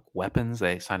no weapons.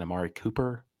 They signed Amari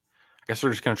Cooper. guess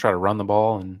they're just going to try to run the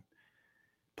ball and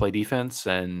play defense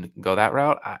and go that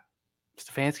route.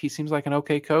 Stefanski seems like an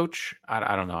okay coach.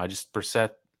 I don't know.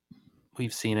 Brissett,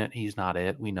 we've seen it. He's not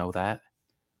it. We know that.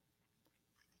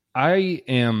 I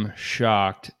am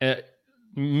shocked.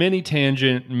 Mini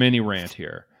tangent, mini rant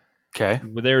here. Okay.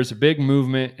 There's a big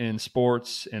movement in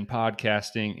sports and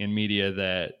podcasting and media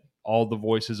that all the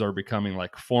voices are becoming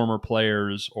like former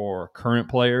players or current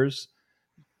players.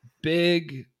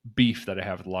 Big beef that I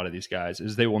have with a lot of these guys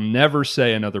is they will never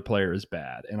say another player is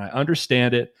bad. And I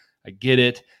understand it. I get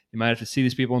it. You might have to see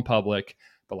these people in public,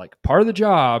 but like part of the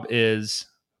job is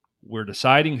we're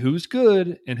deciding who's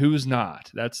good and who's not.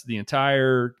 That's the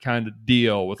entire kind of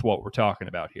deal with what we're talking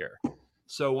about here.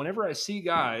 So whenever I see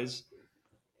guys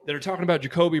that are talking about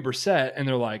Jacoby Brissett and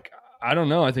they're like, I don't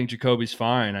know. I think Jacoby's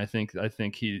fine. I think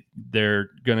they're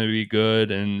going to be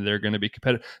good and they're going to be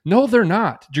competitive. No, they're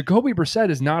not. Jacoby Brissett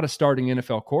is not a starting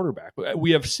NFL quarterback.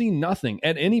 We have seen nothing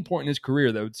at any point in his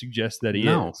career that would suggest that he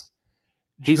is.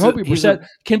 Jacoby Brissett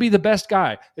can be the best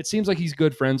guy. It seems like he's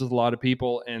good friends with a lot of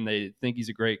people and they think he's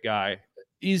a great guy.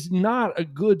 He's not a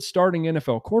good starting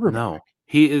NFL quarterback. No,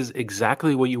 he is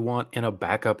exactly what you want in a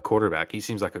backup quarterback. He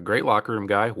seems like a great locker room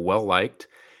guy, well-liked.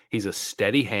 He's a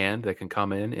steady hand that can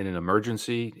come in an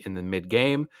emergency in the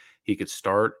mid-game. He could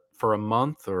start for a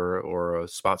month or a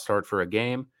spot start for a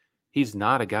game. He's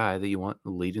not a guy that you want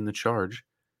leading the charge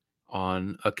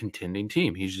on a contending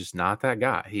team. He's just not that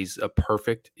guy. He's a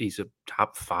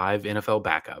top 5 NFL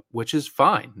backup, which is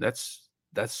fine. That's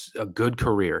a good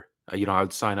career. I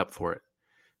would sign up for it.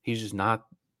 He's just not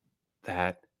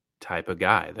that type of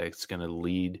guy that's going to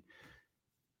lead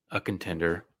a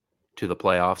contender to the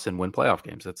playoffs and win playoff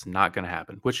games. That's not going to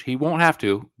happen, which he won't have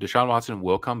to. Deshaun Watson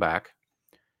will come back.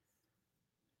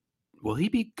 Will he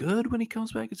be good when he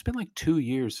comes back? It's been like 2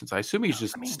 years since. I assume he's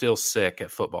just still sick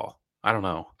at football. I don't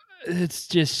know. It's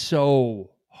just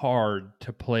so hard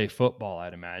to play football,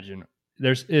 I'd imagine.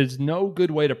 There's no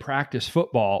good way to practice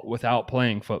football without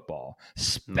playing football,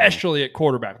 especially at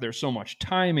quarterback. There's so much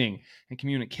timing and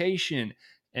communication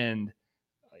and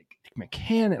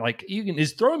mechanic. Like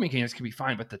his throwing mechanics can be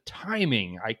fine, but the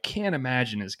timing I can't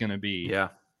imagine is going to be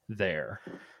there.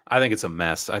 I think it's a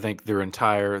mess. I think their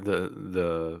entire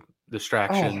the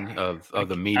distraction of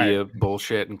the media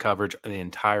bullshit and coverage the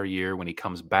entire year. When he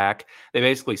comes back, they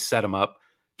basically set him up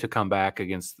to come back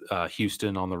against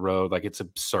Houston on the road. Like it's a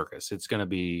circus. It's gonna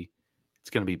be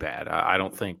bad. I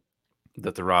don't think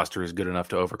that the roster is good enough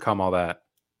to overcome all that.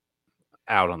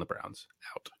 Out on the Browns.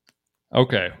 Out.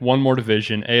 Okay, one more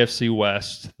division, AFC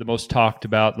West, the most talked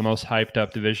about, the most hyped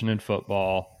up division in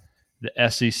football, the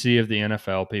SEC of the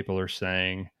NFL, people are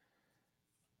saying.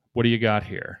 What do you got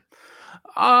here?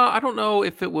 I don't know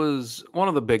if it was one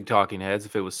of the big talking heads,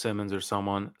 if it was Simmons or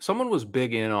someone. Someone was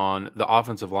big in on the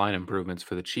offensive line improvements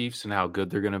for the Chiefs and how good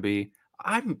they're going to be.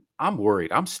 I'm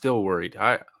worried. I'm still worried.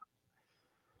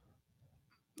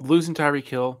 Losing Tyreek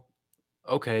Hill,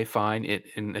 okay, fine.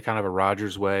 In kind of a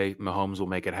Rodgers way, Mahomes will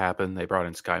make it happen. They brought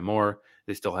in Sky Moore.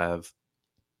 They still have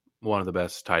one of the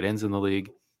best tight ends in the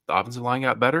league. The offensive line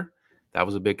got better. That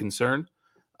was a big concern.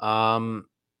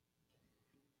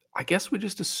 I guess we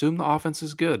just assume the offense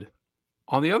is good.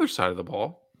 On the other side of the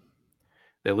ball,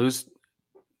 they lose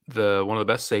one of the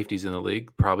best safeties in the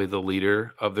league, probably the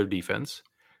leader of their defense.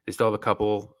 They still have a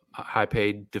couple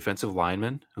high-paid defensive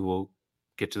linemen who will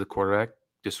get to the quarterback,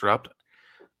 disrupt.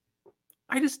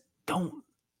 I just don't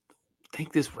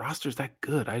think this roster is that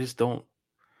good. I just don't.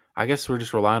 I guess we're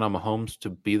just relying on Mahomes to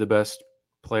be the best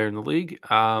player in the league.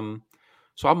 So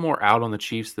I'm more out on the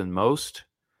Chiefs than most.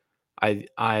 I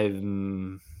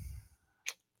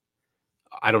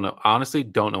don't know. Honestly,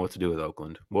 don't know what to do with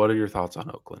Oakland. What are your thoughts on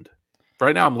Oakland?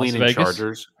 Right now, I'm leaning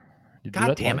Chargers.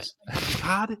 God damn it!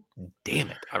 God damn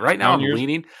it! Right now, I'm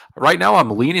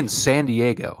leaning San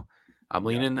Diego. I'm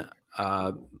leaning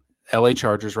LA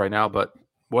Chargers right now. But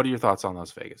what are your thoughts on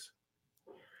Las Vegas?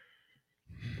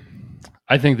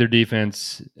 I think their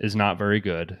defense is not very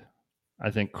good.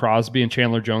 I think Crosby and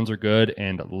Chandler Jones are good,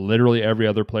 and literally every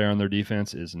other player on their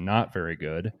defense is not very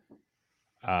good.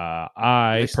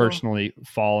 I personally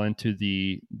fall into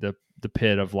the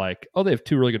pit of like, oh, they have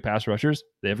 2 really good pass rushers.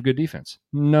 They have a good defense.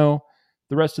 No,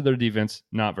 the rest of their defense,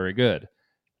 not very good.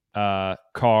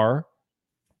 Carr,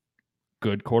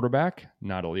 good quarterback,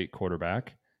 not elite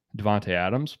quarterback. Devontae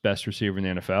Adams, best receiver in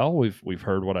the NFL. We've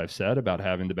heard what I've said about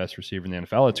having the best receiver in the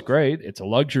NFL. It's great. It's a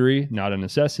luxury, not a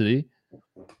necessity.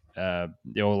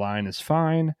 The O-line is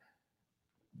fine.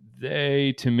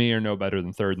 They, to me, are no better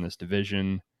than 3rd in this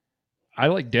division. I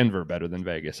like Denver better than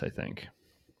Vegas, I think.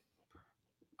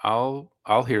 I'll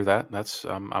hear that. That's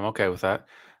I'm okay with that.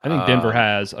 I think Denver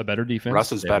has a better defense.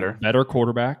 Russ is better. Better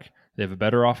quarterback. They have a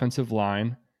better offensive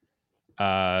line.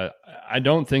 I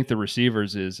don't think the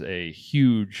receivers is a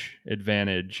huge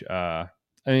advantage. I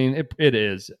mean, it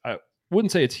is. I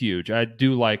wouldn't say it's huge. I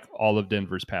do like all of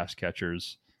Denver's pass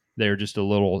catchers. They're just a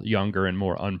little younger and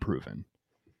more unproven.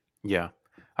 Yeah.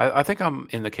 I think I'm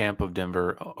in the camp of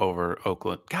Denver over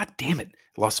Oakland. God damn it.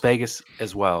 Las Vegas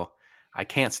as well. I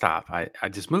can't stop. I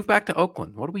just moved back to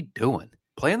Oakland. What are we doing?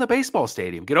 Play in the baseball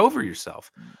stadium. Get over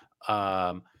yourself.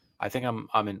 I think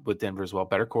I'm in with Denver as well.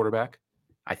 Better quarterback.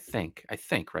 I think,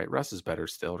 right? Russ is better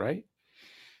still, right?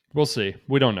 We'll see.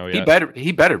 We don't know yet.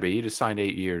 He better be. He just signed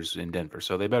 8 years in Denver,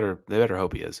 so they better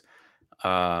hope he is.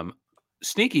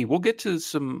 Sneaky. We'll get to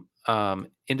some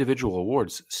individual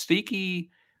awards.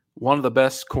 Sneaky, one of the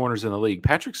best corners in the league.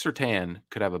 Patrick Surtain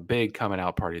could have a big coming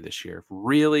out party this year.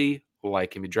 Really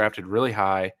like him. He drafted really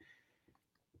high.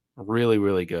 Really,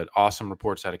 really good. Awesome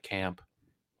reports out of camp.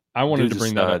 I wanted to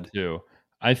bring that up too.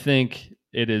 I think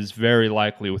it is very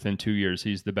likely within 2 years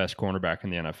he's the best cornerback in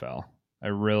the NFL. I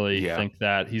really think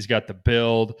that he's got the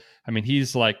build. I mean,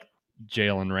 he's like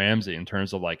Jalen Ramsey in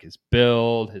terms of like his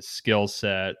build, his skill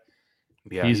set.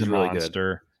 Yeah, he's a really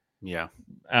monster. Good. Yeah,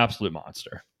 absolute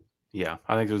monster. Yeah,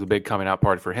 I think there's a big coming out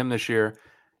party for him this year.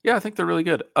 Yeah, I think they're really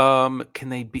good. Can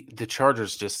they beat the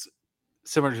Chargers? Just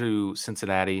similar to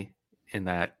Cincinnati in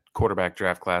that quarterback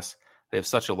draft class, they have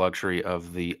such a luxury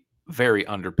of the very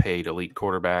underpaid elite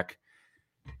quarterback.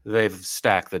 They've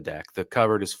stacked the deck. The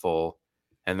cupboard is full,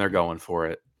 and they're going for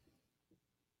it.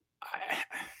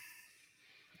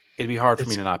 It'd be hard for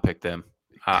me to not pick them.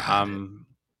 I'm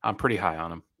pretty high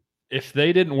on them. If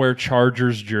they didn't wear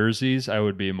Chargers jerseys, I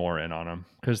would be more in on them,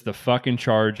 because the fucking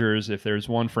Chargers, if there's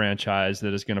one franchise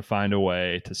that is going to find a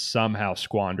way to somehow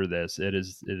squander this, it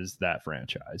is that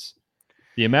franchise.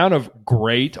 The amount of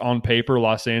great on paper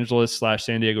Los Angeles /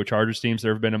 San Diego Chargers teams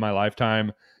there have been in my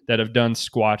lifetime that have done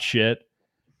squat shit.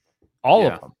 All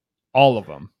of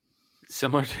them.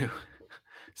 Similar to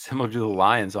the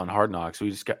Lions on Hard Knocks. We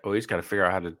just got to figure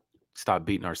out how to stop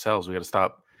beating ourselves. We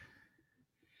got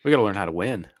to learn how to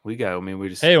win. Hey,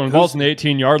 when the ball's in the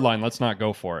 18-yard line, let's not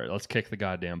go for it. Let's kick the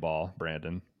goddamn ball,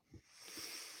 Brandon.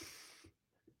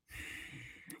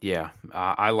 Yeah,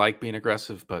 I like being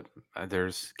aggressive, but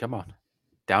come on,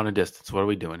 down and distance. What are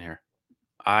we doing here?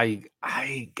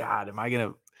 God, am I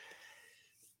gonna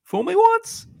fool me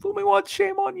once?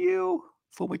 Shame on you.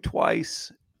 Fool me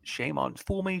twice.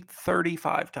 Fool me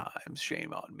 35 times.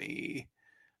 Shame on me.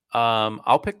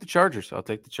 I'll pick the Chargers. I'll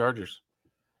take the Chargers.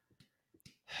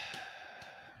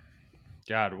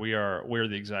 God, we're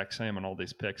the exact same on all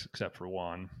these picks except for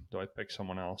one. Do I pick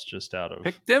someone else just out of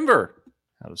pick Denver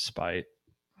out of spite?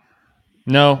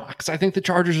 No, because I think the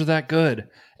Chargers are that good.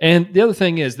 And the other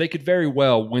thing is, they could very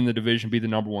well win the division, be the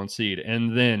number 1 seed,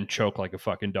 and then choke like a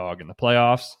fucking dog in the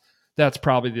playoffs. That's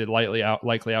probably the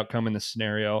likely outcome in this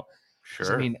scenario.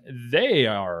 Sure. I mean, they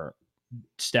are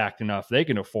stacked enough. They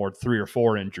can afford 3 or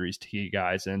 4 injuries to key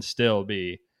guys and still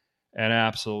be an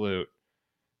absolute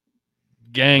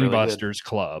gangbusters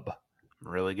club.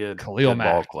 Really good. Khalil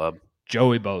Mack, ball club.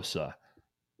 Joey Bosa,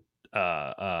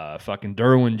 fucking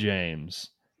Derwin James,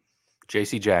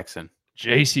 J.C. Jackson.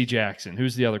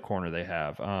 Who's the other corner they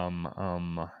have?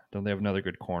 Don't they have another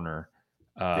good corner?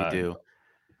 They do.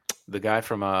 The guy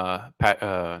from not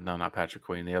Patrick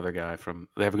Queen. The other guy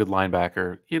they have a good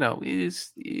linebacker. You know,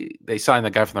 they signed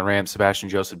the guy from the Rams, Sebastian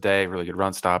Joseph Day, really good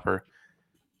run stopper.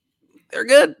 They're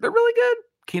good. They're really good.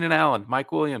 Keenan Allen,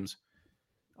 Mike Williams,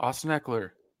 Austin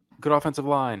Eckler, good offensive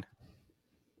line.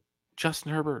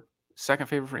 Justin Herbert, second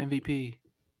favorite for MVP.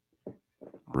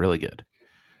 Really good.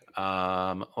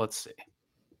 Let's see.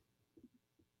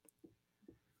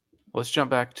 Let's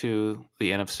jump back to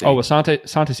the NFC. Oh,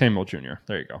 Asante Samuel Jr.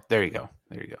 There you go. There you go.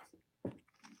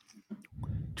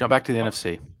 Jump back to the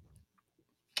NFC.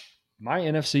 My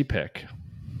NFC pick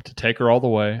to take her all the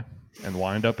way and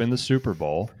wind up in the Super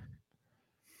Bowl.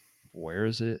 Where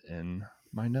is it in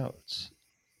my notes?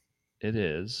 It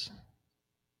is.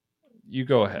 You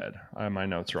go ahead. My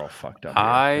notes are all fucked up.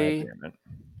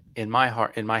 In my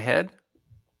head.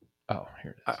 Oh,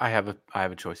 here it is. I have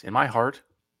a choice. In my heart,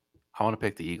 I want to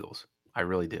pick the Eagles. I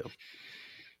really do.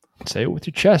 Say it with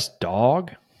your chest,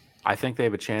 dog. I think they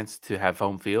have a chance to have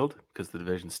home field because the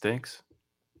division stinks.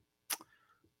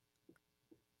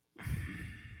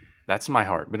 That's in my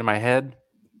heart. But in my head,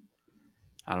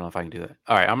 I don't know if I can do that.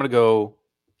 All right, I'm going to go.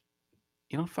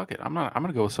 You know, fuck it. I'm going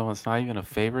to go with someone that's not even a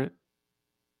favorite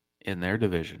in their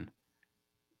division.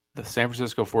 The San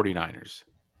Francisco 49ers.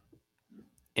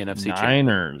 NFC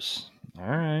Niners. All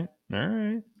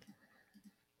right.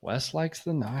 Wes likes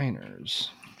the Niners.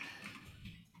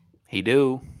 He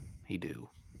do.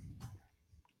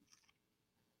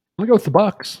 I'm gonna go with the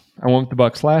Bucks. I went with the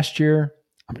Bucks last year.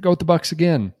 I'm gonna go with the Bucks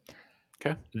again.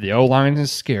 Okay. The O-line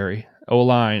is scary.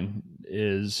 O-line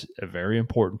is a very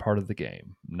important part of the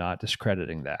game. I'm not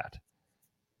discrediting that.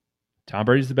 Tom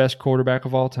Brady's the best quarterback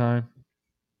of all time.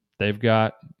 They've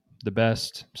got the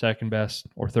best, second best,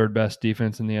 or third best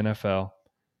defense in the NFL.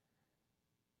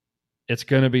 It's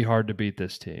going to be hard to beat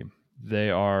this team.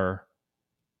 They are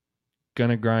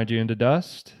going to grind you into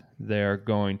dust. They're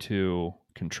going to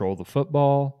control the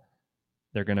football.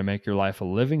 They're going to make your life a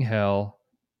living hell.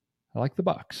 I like the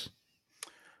Bucks.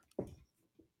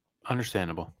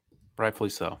 Understandable. Rightfully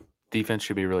so. Defense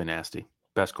should be really nasty.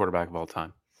 Best quarterback of all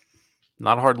time.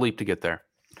 Not a hard leap to get there.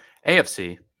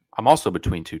 AFC, I'm also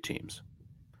between two teams.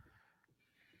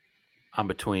 I'm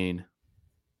between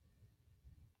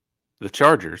the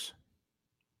Chargers,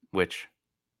 which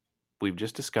we've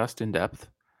just discussed in depth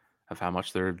of how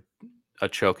much they're a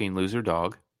choking loser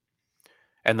dog,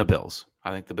 and the Bills. I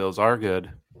think the Bills are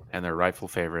good, and they're rightful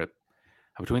favorite.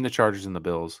 I'm between the Chargers and the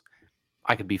Bills.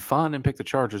 I could be fun and pick the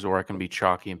Chargers, or I can be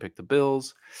chalky and pick the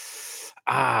Bills.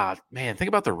 Man, think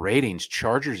about the ratings.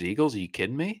 Chargers, Eagles. Are you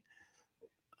kidding me?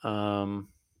 I'll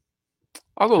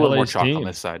go a little more chalk on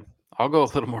this side. I'll go a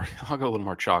little more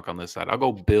chalk on this side. I'll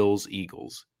go Bills,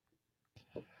 Eagles.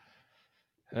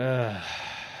 I'm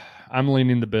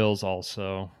leaning the Bills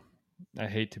also. I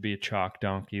hate to be a chalk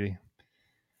donkey.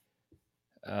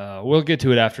 We'll get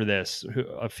to it after this.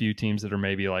 A few teams that are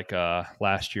maybe like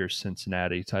last year's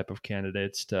Cincinnati type of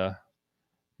candidates to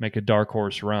make a dark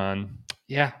horse run.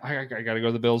 Yeah, I got to go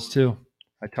to the Bills too.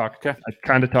 I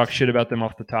kind of talk shit about them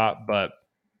off the top, but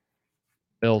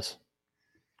Bills,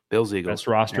 Eagles, best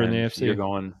roster in the AFC. You're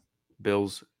going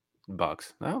Bills,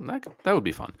 Bucks. No, that would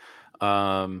be fun.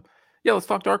 Yeah, let's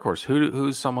talk dark horse.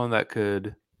 Who's someone that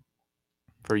could,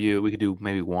 for you? We could do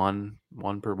maybe one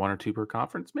or two per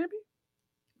conference, maybe.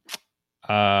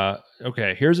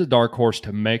 Okay, here's a dark horse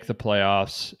to make the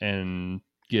playoffs and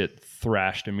get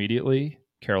thrashed immediately.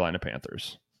 Carolina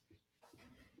Panthers.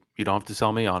 You don't have to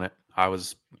sell me on it. I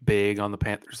was big on the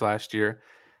Panthers last year.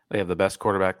 They have the best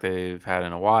quarterback they've had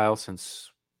in a while since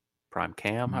Prime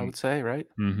Cam, I would say, right?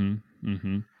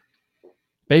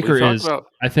 Baker is,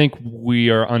 I think we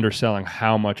are underselling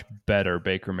how much better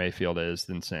Baker Mayfield is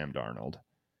than Sam Darnold.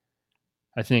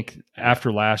 I think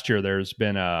after last year, there's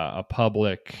been a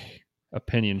public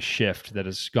opinion shift that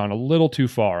has gone a little too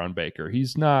far on Baker.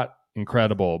 He's not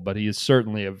incredible, but he is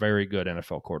certainly a very good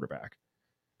NFL quarterback.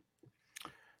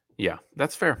 Yeah,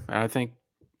 that's fair. And I think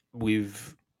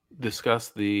we've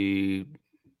discussed the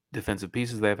defensive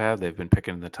pieces they've had. They've been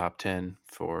picking in the top 10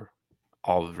 for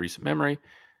all of recent memory.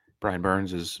 Brian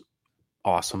Burns is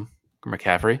awesome.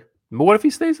 McCaffrey. But what if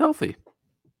he stays healthy?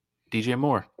 DJ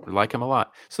Moore. We like him a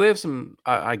lot. So they have some,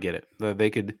 I get it. They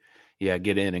could,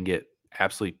 get in and get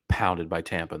absolutely pounded by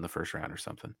Tampa in the first round or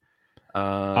something.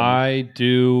 I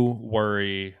do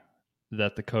worry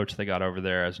that the coach they got over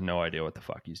there has no idea what the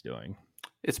fuck he's doing.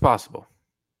 It's possible.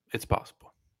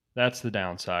 That's the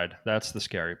downside. That's the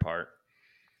scary part.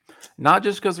 Not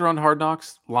just because they're on Hard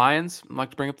Knocks. Lions, I'd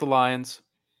like to bring up the Lions.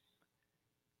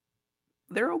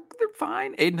 They're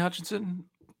fine. Aiden Hutchinson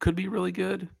could be really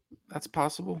good. That's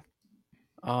possible.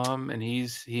 And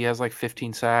he has like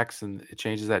 15 sacks, and it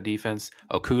changes that defense.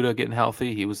 Okuda getting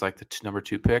healthy. He was like the number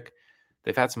 2 pick.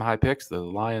 They've had some high picks, the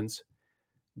Lions.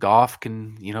 Goff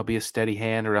can, be a steady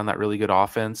hand around that really good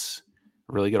offense,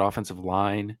 really good offensive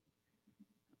line.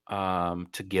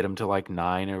 To get him to like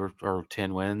 9 or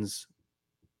 10 wins.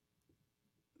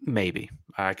 Maybe.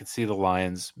 I could see the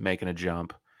Lions making a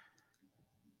jump.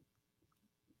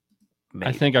 Maybe.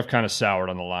 I think I've kind of soured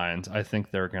on the Lions. I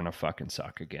think they're going to fucking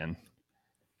suck again.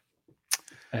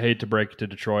 I hate to break it to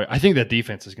Detroit. I think that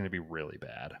defense is going to be really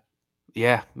bad.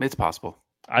 Yeah, it's possible.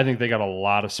 I think they got a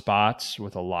lot of spots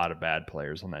with a lot of bad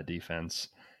players on that defense.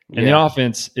 And the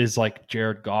offense is like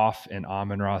Jared Goff and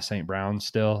Amon-Ra St. Brown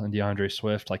still, and DeAndre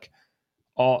Swift.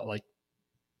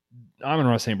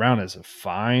 Amon-Ra St. Brown is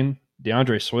fine.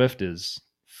 DeAndre Swift is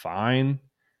fine.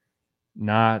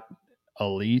 Not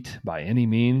elite by any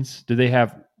means. Do they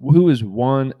have who is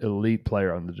one elite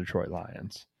player on the Detroit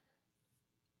Lions?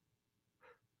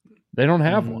 They don't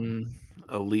have one.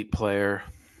 Elite player.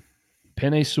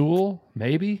 Penei Sewell,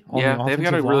 maybe? They've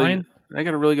got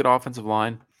a really good offensive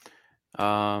line.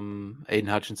 Aiden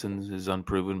Hutchinson is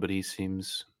unproven, but he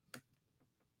seems.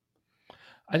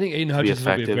 I think Aiden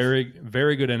Hutchinson will be a very,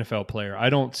 very good NFL player. I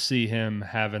don't see him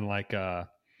having like a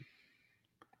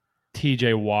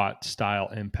TJ Watt style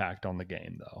impact on the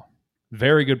game, though.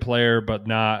 Very good player, but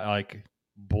not like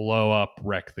blow up,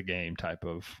 wreck the game type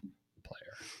of player.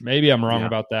 Maybe I'm wrong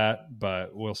about that,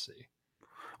 but we'll see.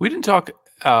 We didn't talk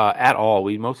at all.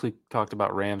 We mostly talked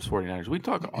about Rams 49ers. We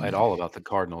talk at all about the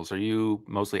Cardinals. Are you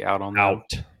mostly out on them?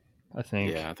 Out, I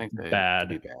think. Yeah, I think they bad.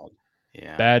 could be bad.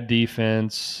 Yeah. Bad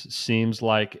defense. Seems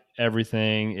like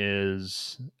everything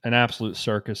is an absolute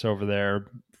circus over there,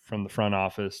 from the front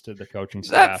office to the coaching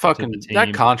staff to the team.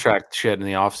 That contract shit in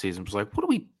the offseason was like, what are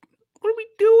we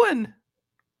doing?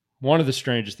 One of the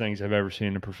strangest things I've ever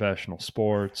seen in professional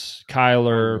sports.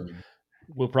 Kyler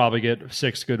will probably get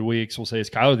 6 good weeks. We'll say, is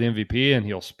Kyler the MVP? And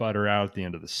he'll sputter out at the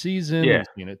end of the season. Yeah. We've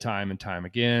seen it time and time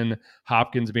again.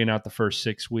 Hopkins being out the first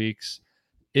 6 weeks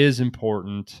is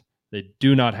important. They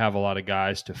do not have a lot of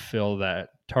guys to fill that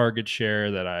target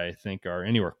share that I think are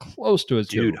anywhere close to as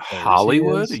good. Dude,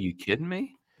 Hollywood? Are you kidding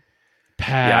me?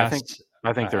 Past. Yeah,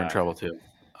 I think they're in trouble too.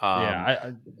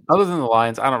 Yeah. Other than the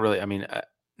Lions, I don't really. I mean,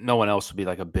 no one else would be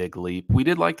like a big leap. We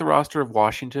did like the roster of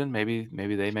Washington. Maybe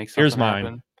they make something happen.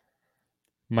 Here's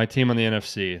my team on the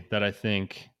NFC that I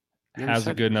think has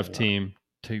a good enough team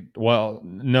to. Well,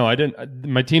 no, I didn't.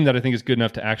 My team that I think is good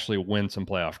enough to actually win some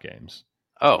playoff games.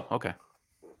 Oh, okay.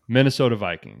 Minnesota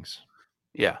Vikings.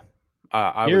 Yeah,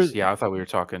 I thought we were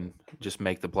talking just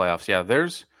make the playoffs.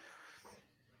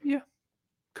 Yeah,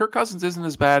 Kirk Cousins isn't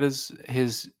as bad as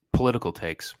his political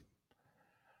takes.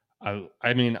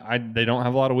 I mean, they don't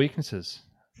have a lot of weaknesses.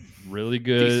 Really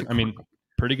good.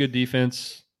 Pretty good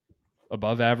defense.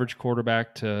 Above average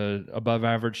quarterback to above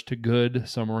average to good,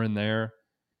 somewhere in there.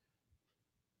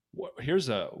 What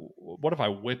if I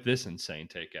whip this insane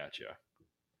take at you?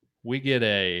 We get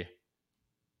a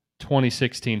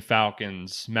 2016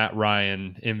 Falcons Matt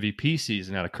Ryan MVP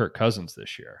season out of Kirk Cousins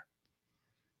this year.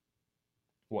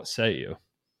 What say you?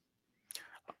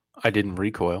 I didn't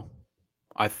recoil.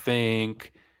 I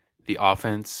think the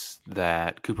offense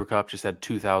that Cooper Kupp just had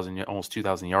almost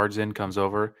 2,000 yards in comes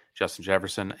over. Justin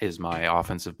Jefferson is my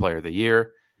offensive player of the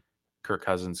year. Kirk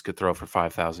Cousins could throw for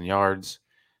 5,000 yards.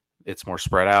 It's more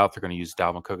spread out. They're going to use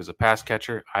Dalvin Cook as a pass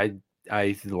catcher. I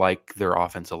like their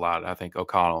offense a lot. I think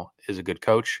O'Connell is a good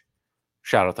coach.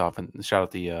 Shout out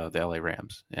the LA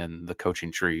Rams and the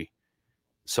coaching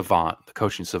savant,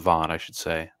 I should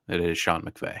say. It is Sean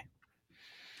McVay.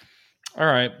 All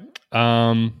right.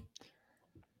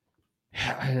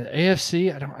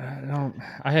 AFC,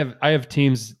 I have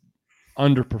teams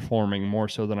underperforming more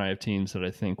so than I have teams that I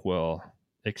think will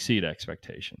exceed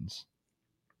expectations.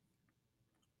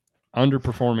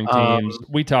 Underperforming teams.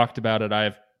 We talked about it. I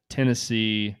have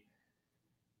Tennessee.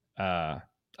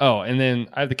 And then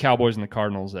I have the Cowboys and the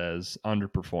Cardinals as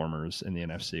underperformers in the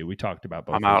NFC. We talked about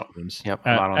both those teams. Yep,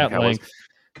 I'm out on the Cowboys. Length.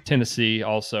 Tennessee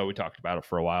also, we talked about it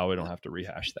for a while. We don't have to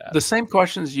rehash that. The same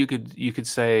questions you could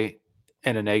say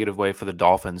in a negative way for the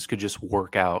Dolphins could just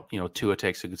work out. Tua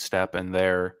takes a good step and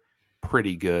they're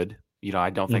pretty good. I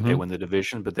don't think they win the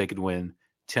division, but they could win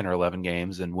 10 or 11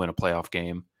 games and win a playoff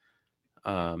game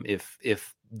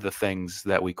if the things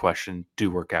that we question do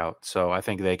work out. So I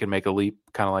think they can make a leap,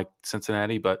 kind of like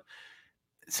Cincinnati. But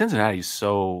Cincinnati is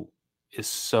so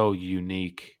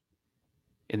unique,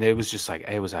 and it was just like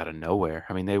it was out of nowhere.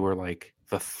 I mean, they were like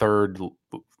the third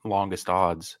longest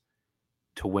odds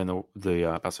to win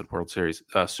the World Series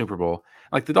Super Bowl.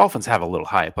 Like the Dolphins have a little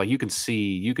hype. Like you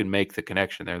can make the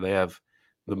connection there. They have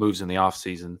the moves in the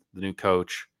offseason, the new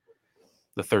coach,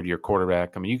 the third-year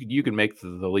quarterback. I mean, you can make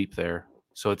the leap there.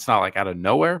 So it's not like out of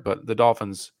nowhere, but the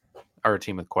Dolphins are a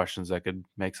team with questions that could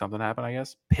make something happen, I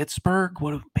guess. Pittsburgh?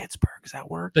 Pittsburgh? Does that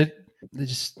work? They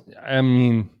just,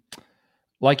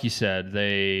 like you said,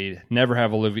 they never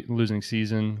have a losing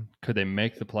season. Could they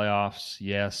make the playoffs?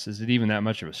 Yes. Is it even that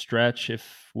much of a stretch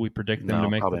if we predict them to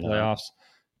make the playoffs?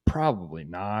 Probably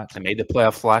not. They made the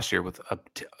playoffs last year with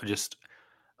just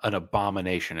an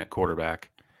abomination at quarterback.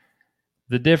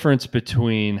 The difference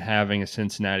between having a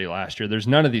Cincinnati last year, there's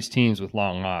none of these teams with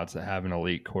long odds that have an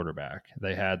elite quarterback.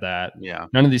 They had that. Yeah.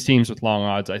 None of these teams with long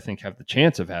odds, I think, have the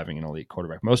chance of having an elite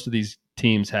quarterback. Most of these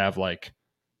teams have like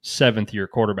 7th-year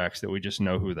quarterbacks that we just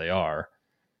know who they are,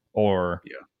 or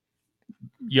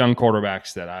young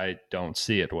quarterbacks that I don't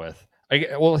see it with.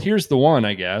 Well, here's the one,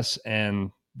 I guess,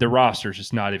 and the roster is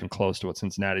just not even close to what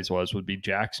Cincinnati's would be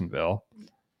Jacksonville.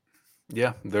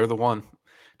 Yeah, they're the one.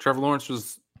 Trevor Lawrence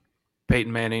was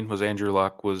Peyton Manning, was Andrew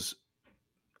Luck, was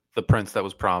the prince that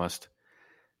was promised.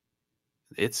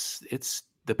 It's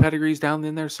the pedigree's down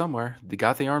in there somewhere. They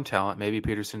got the arm talent. Maybe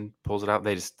Peterson pulls it out.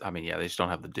 They just don't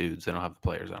have the dudes. They don't have the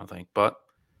players, I don't think. But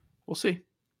we'll see.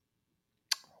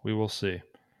 We will see.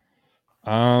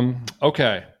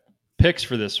 Okay. Picks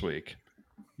for this week.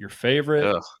 Your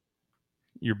favorite,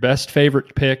 your best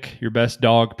favorite pick, your best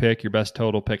dog pick, your best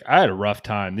total pick. I had a rough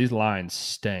time. These lines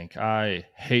stink. I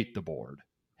hate the board.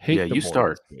 You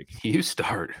start. You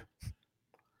start.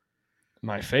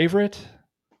 My favorite.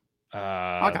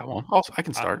 I got one. Also, I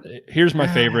can start. Here's my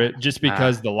favorite, just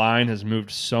because the line has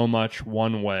moved so much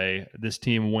one way. This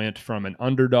team went from an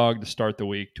underdog to start the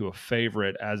week to a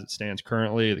favorite as it stands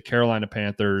currently. The Carolina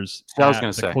Panthers I was at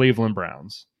going the to say. Cleveland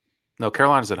Browns. No,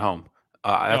 Carolina's at home.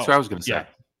 That's what I was going to say.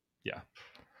 Yeah.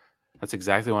 That's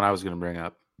exactly what I was going to bring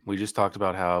up. We just talked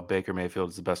about how Baker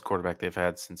Mayfield is the best quarterback they've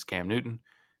had since Cam Newton.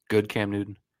 Good Cam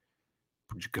Newton.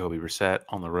 Jacoby Brissett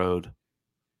on the road.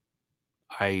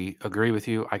 I agree with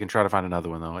you. I can try to find another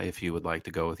one, though, if you would like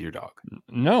to go with your dog.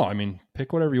 No, I mean,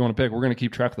 pick whatever you want to pick. We're going to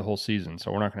keep track of the whole season,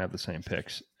 so we're not going to have the same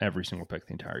picks every single pick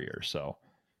the entire year. So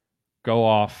go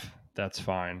off. That's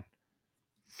fine.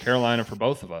 Carolina for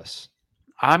both of us.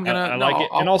 I'm going to like it.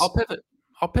 And I'll pivot.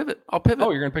 I'll pivot.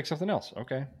 Oh, you're going to pick something else.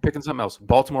 Okay. Picking something else.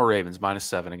 Baltimore Ravens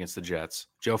 -7 against the Jets.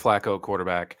 Joe Flacco,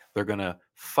 quarterback. They're going to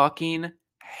fucking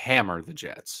hammer the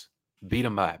Jets. Beat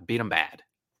them bad.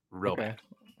 Real bad.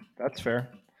 That's fair.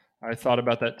 I thought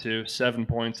about that too. 7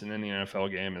 points in any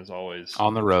NFL game is always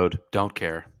on the road. Don't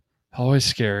care. Always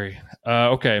scary.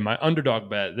 Okay, my underdog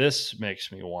bet. This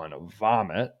makes me want to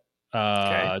vomit.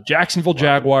 Jacksonville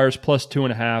Jaguars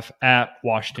 +2.5 at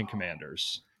Washington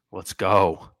Commanders. Let's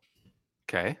go.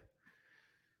 Okay.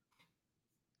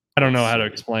 I don't know how to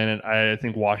explain it. I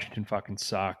think Washington fucking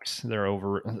sucks.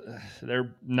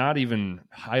 They're not even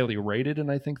highly rated, and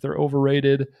I think they're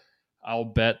overrated. I'll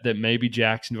bet that maybe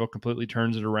Jacksonville completely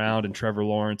turns it around and Trevor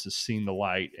Lawrence has seen the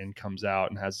light and comes out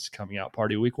and has his coming out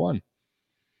party week 1.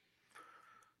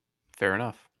 Fair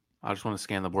enough. I just want to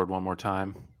scan the board one more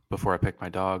time before I pick my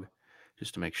dog,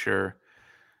 just to make sure.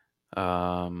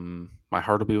 My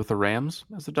heart will be with the Rams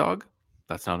as the dog.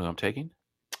 That's not who I'm taking.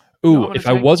 Ooh, if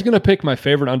I was going to pick my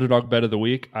favorite underdog bet of the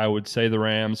week, I would say the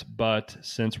Rams. But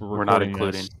since we're not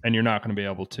including this, and you're not going to be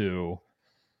able to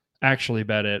actually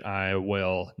bet it, I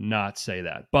will not say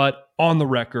that. But on the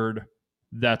record,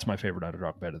 that's my favorite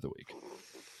underdog bet of the week.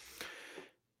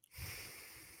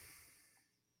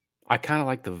 I kind of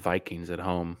like the Vikings at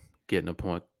home getting a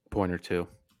point or two.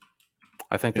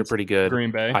 I think they're pretty good.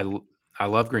 Green Bay. I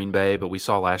love Green Bay, but we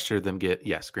saw last year them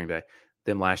Green Bay.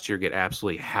 Them last year get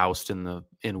absolutely housed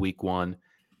in week 1.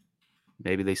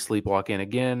 Maybe they sleepwalk in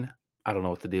again. I don't know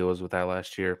what the deal was with that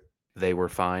last year. They were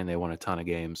fine. They won a ton of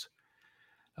games.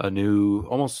 A new,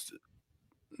 almost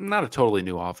not a totally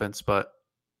new offense, but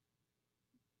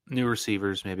new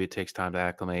receivers. Maybe it takes time to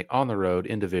acclimate on the road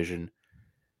in division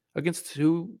against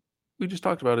who we just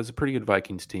talked about is a pretty good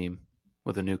Vikings team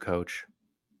with a new coach.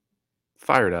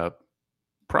 Fired up.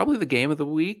 Probably the game of the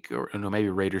week, or maybe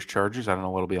Raiders Chargers. I don't know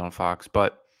what'll be on Fox,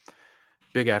 but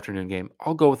big afternoon game.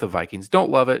 I'll go with the Vikings.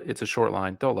 Don't love it. It's a short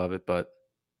line. Don't love it, but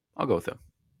I'll go with them.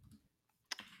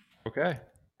 Okay.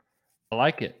 I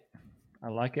like it.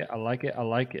 All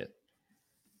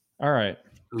right.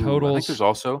 Totals. I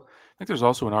think there's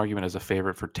also an argument as a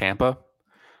favorite for Tampa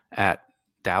at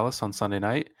Dallas on Sunday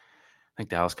night. I think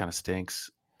Dallas kind of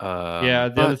stinks.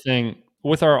 Other thing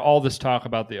with all this talk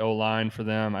about the O-line for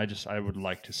them, I would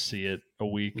like to see it a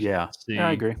week. See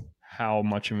I agree. How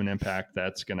much of an impact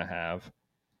that's going to have.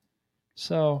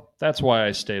 So that's why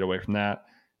I stayed away from that.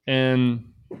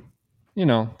 And,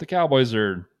 the Cowboys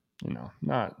are,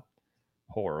 not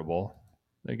horrible.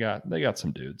 They got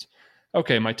some dudes.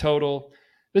 Okay, my total.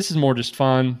 This is more just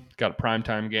fun. Got a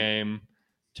primetime game.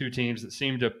 2 teams that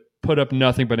seem to put up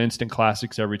nothing but instant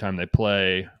classics every time they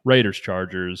play. Raiders,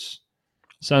 Chargers.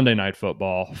 Sunday Night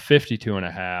Football,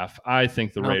 52.5. I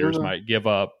think the Raiders might give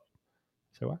up.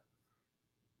 Say what?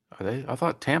 Are they? I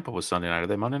thought Tampa was Sunday night. Are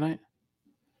they Monday night?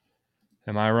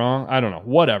 Am I wrong? I don't know.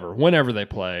 Whatever. Whenever they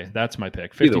play, that's my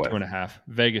pick. 52.5.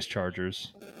 Vegas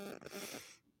Chargers.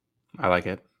 I like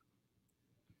it.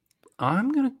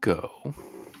 I'm going to go.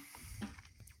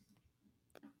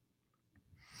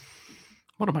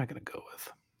 What am I going to go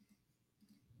with?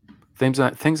 Things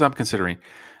I'm considering.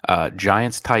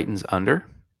 Giants Titans under.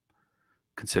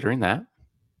 Considering that.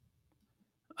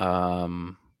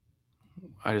 I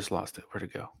just lost it. Where'd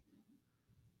it go?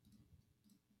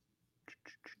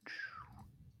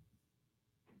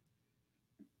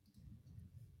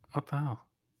 What the hell?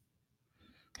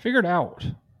 Figure it out.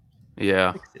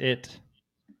 Yeah. Fix it.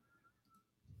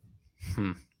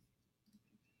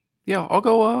 Yeah, I'll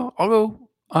go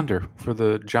under for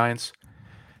the Giants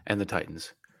and the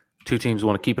Titans. 2 teams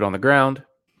want to keep it on the ground.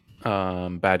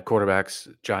 Bad quarterbacks.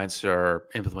 Giants are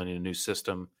implementing a new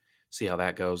system. See how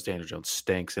that goes. Daniel Jones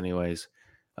stinks anyways.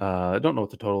 I don't know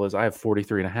what the total is. I have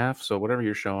 43.5. So whatever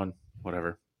you're showing,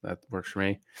 whatever. That works for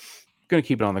me. Going to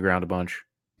keep it on the ground a bunch.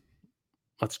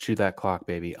 Let's chew that clock,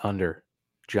 baby. Under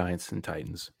Giants and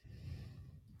Titans.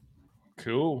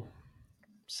 Cool.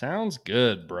 Sounds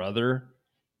good, brother.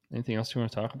 Anything else you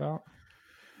want to talk about?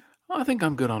 I think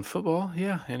I'm good on football.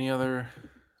 Yeah. Any other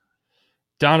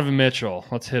Donovan Mitchell,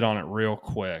 let's hit on it real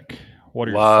quick. What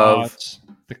are your love? thoughts?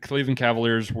 The Cleveland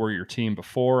Cavaliers were your team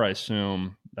before. I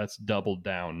assume that's doubled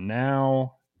down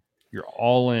now. You're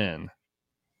all in.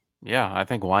 Yeah, I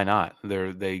think why not?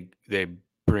 They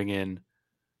bring in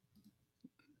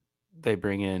they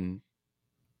bring in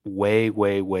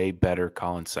way better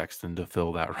Colin Sexton to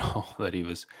fill that role that he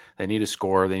was. They need a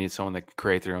scorer. They need someone that can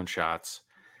create their own shots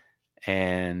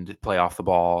and play off the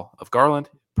ball. Of Garland,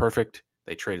 perfect.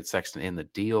 They traded Sexton in the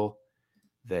deal.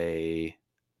 They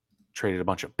traded a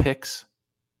bunch of picks.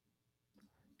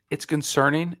 It's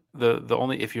concerning. The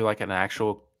only if you're like an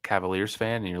actual Cavaliers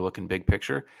fan and you're looking big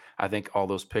picture, I think all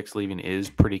those picks leaving is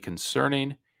pretty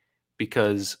concerning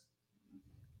because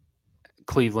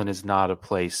Cleveland is not a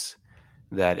place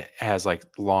that has like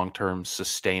long-term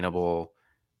sustainable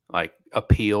like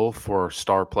appeal for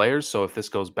star players. So if this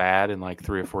goes bad in like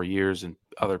 3 or 4 years and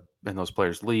those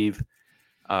players leave,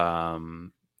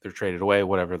 they're traded away,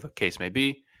 whatever the case may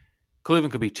be,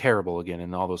 Cleveland could be terrible again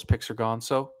and all those picks are gone.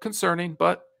 So concerning,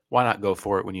 but why not go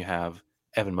for it when you have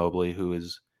Evan Mobley, who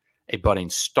is a budding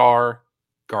star,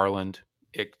 Garland,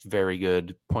 very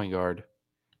good point guard,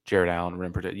 Jared Allen,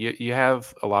 rim protector. You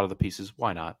have a lot of the pieces.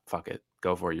 Why not? Fuck it.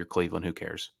 Go for it. You're Cleveland. Who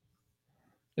cares?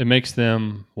 It makes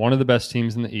them one of the best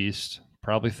teams in the East,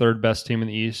 probably third best team in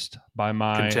the East by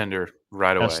my Contender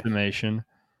right away. estimation.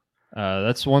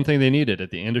 That's one thing they needed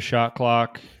at the end of shot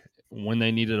clock. When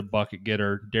they needed a bucket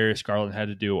getter, Darius Garland had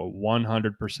to do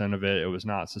 100% of it. It was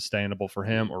not sustainable for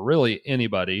him or really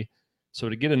anybody. So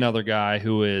to get another guy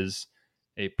who is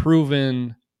a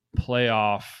proven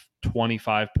playoff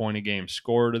 25-point-a-game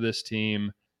scorer to this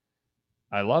team,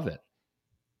 I love it.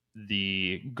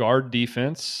 The guard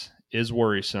defense is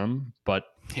worrisome, but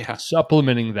Yeah.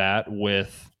 supplementing that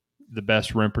with the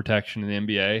best rim protection in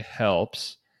the NBA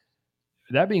helps.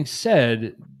 That being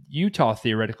said, Utah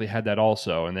theoretically had that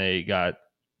also, and they got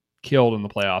killed in the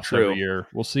playoffs True. every year.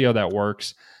 We'll see how that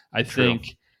works. I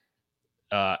think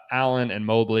Allen and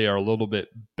Mobley are a little bit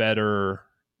better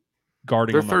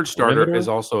guarding. Their on third the starter is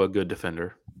also a good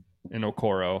defender. In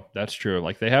Okoro. That's true.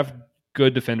 Like they have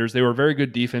good defenders. They were very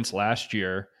good defense last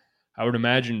year. I would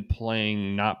imagine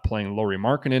not playing Lauri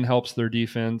Markkanen helps their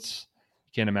defense.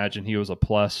 Can't imagine he was a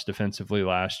plus defensively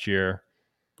last year.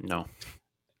 No.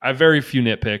 I have very few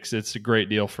nitpicks. It's a great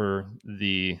deal for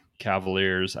the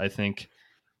Cavaliers. I think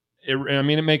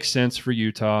it makes sense for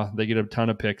Utah. They get a ton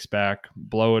of picks back,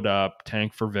 blow it up,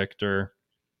 tank for Victor.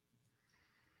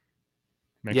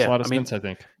 Makes a lot of sense, I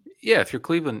think. Yeah, if you're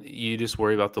Cleveland, you just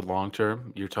worry about the long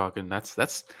term. You're talking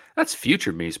that's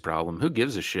future me's problem. Who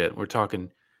gives a shit? We're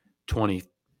talking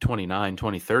 2029,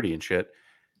 2030 and shit.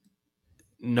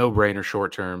 No brainer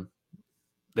short term.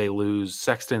 They lose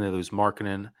Sexton, they lose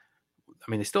Markkanen.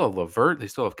 They still have LeVert, they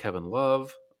still have Kevin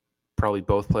Love. Probably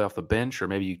both play off the bench, or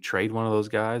maybe you trade one of those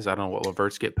guys. I don't know what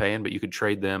LeVert's get paying, but you could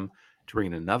trade them to bring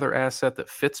in another asset that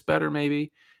fits better,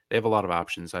 maybe. They have a lot of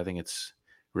options. I think it's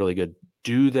really good.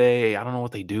 I don't know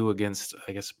what they do against,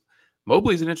 I guess,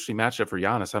 Mobley's an interesting matchup for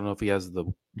Giannis. I don't know if he has the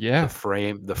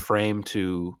frame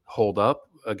to hold up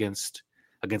against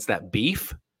that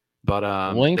beef.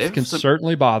 But length can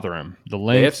certainly bother him. The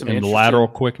length and the lateral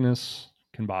quickness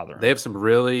can bother him. They have some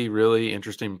really, really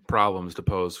interesting problems to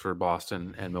pose for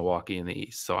Boston and Milwaukee in the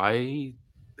East. So I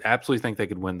absolutely think they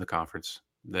could win the conference.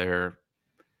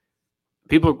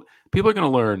 People are going to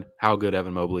learn how good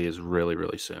Evan Mobley is really,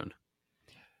 really soon.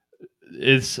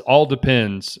 It all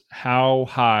depends. How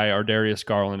high are Darius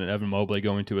Garland and Evan Mobley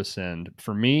going to ascend?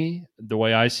 For me, the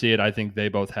way I see it, I think they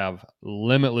both have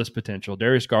limitless potential.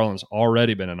 Darius Garland's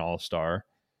already been an all-star.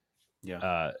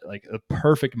 Yeah. Like a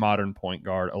perfect modern point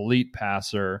guard, elite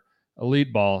passer,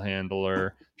 elite ball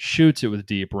handler, shoots it with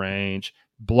deep range,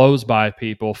 blows by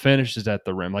people, finishes at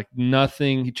the rim. Like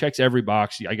nothing. He checks every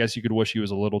box. I guess you could wish he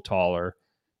was a little taller.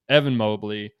 Evan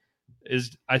Mobley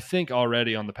is, I think,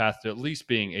 already on the path to at least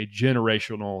being a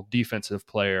generational defensive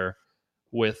player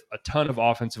with a ton of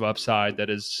offensive upside that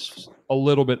is a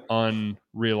little bit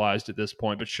unrealized at this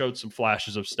point, but showed some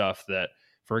flashes of stuff that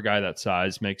for a guy that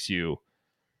size makes you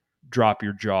drop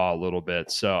your jaw a little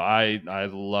bit. So I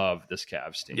love this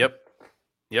Cavs team.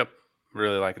 Yep.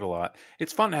 Really like it a lot.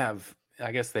 It's fun to have,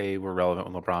 I guess they were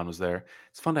relevant when LeBron was there.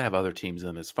 It's fun to have other teams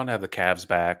in it. It's fun to have the Cavs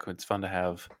back. It's fun to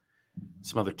have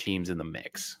some other teams in the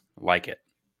mix. Like it.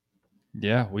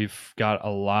 Yeah, we've got a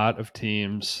lot of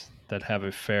teams that have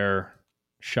a fair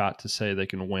shot to say they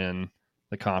can win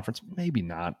the conference. Maybe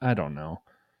not. I don't know.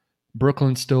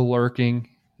 Brooklyn's still lurking.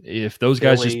 If those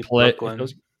guys just play,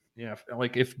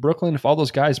 if all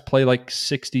those guys play like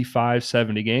 65,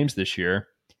 70 games this year,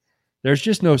 there's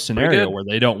just no scenario where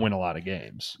they don't win a lot of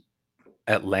games.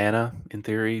 Atlanta, in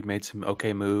theory, made some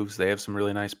okay moves. They have some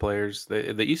really nice players.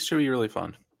 The East should be really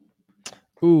fun.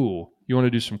 Ooh, you want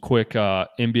to do some quick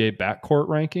NBA backcourt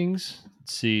rankings?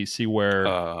 See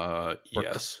where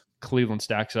Yes. Cleveland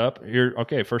stacks up here.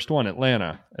 Okay, first one,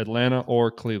 Atlanta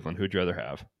or Cleveland. Who'd you rather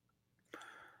have?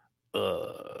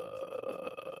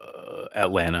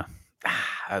 Atlanta.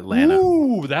 Atlanta.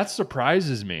 Ooh, that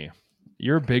surprises me.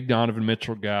 You're a big Donovan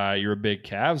Mitchell guy. You're a big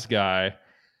Cavs guy.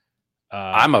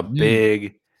 I'm a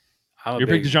big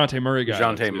DeJounte Murray guy.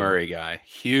 DeJounte Murray guy.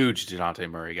 Huge DeJounte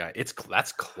Murray guy.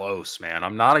 That's close, man.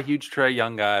 I'm not a huge Trae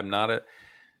Young guy. I'm not a.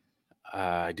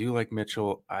 I do like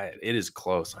Mitchell. It is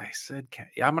close. I said,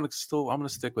 yeah, I'm gonna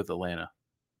stick with Atlanta.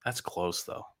 That's close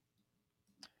though.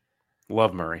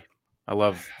 Love Murray. I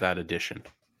love that addition.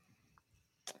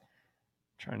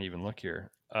 Trying to even look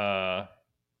here. Maxey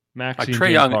like and Trae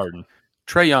James Young. Harden.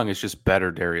 Trae Young is just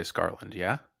better Darius Garland.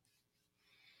 Yeah.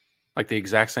 Like the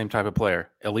exact same type of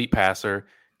player. Elite passer,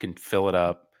 can fill it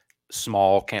up.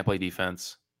 Small, can't play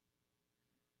defense.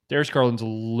 Darius Garland's a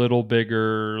little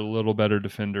bigger, a little better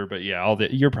defender, but yeah,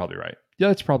 you're probably right. Yeah,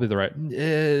 that's probably the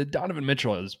right. Donovan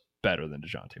Mitchell is better than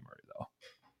DeJounte Murray, though.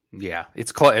 Yeah,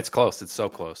 it's close. It's close. It's so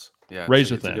close. Yeah,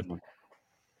 razor thin.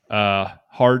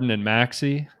 Harden and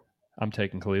Maxey, I'm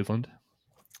taking Cleveland.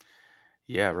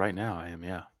 Yeah, right now I am.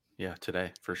 Yeah,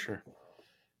 today for sure.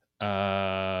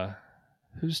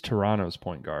 Who's Toronto's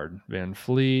point guard? Van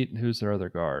Fleet. Who's their other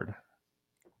guard?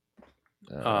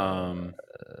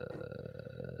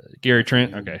 Gary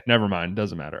Trent. Okay, never mind.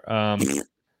 Doesn't matter.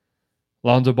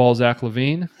 Lonzo Ball, Zach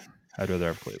LaVine. I'd rather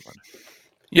have Cleveland.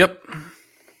 Yep.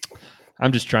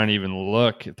 I'm just trying to even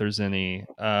look if there's any.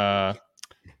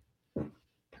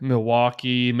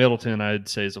 Milwaukee, Middleton, I'd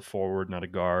say is a forward, not a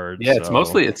guard. Yeah, it's so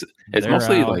mostly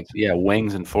out. like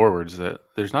wings and forwards. That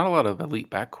there's not a lot of elite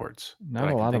backcourts.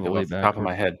 Not a lot of elite backcourts. Top of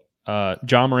my head.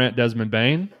 John Morant, Desmond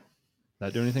Bain.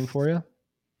 That do anything for you?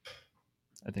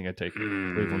 I think I'd take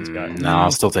Cleveland's guy. No,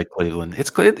 I'll still take Cleveland. It's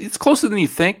closer than you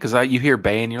think because you hear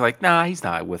Bain, you're like, nah, he's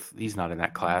not in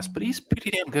that class, but he's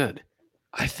pretty damn good.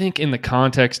 I think in the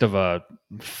context of a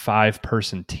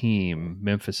 5-person team,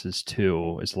 Memphis's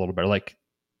 2 is a little better. Like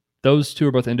those two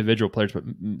are both individual players, but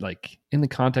like in the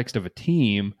context of a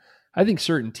team, I think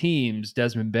certain teams,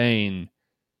 Desmond Bain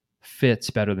fits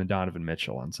better than Donovan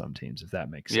Mitchell on some teams, if that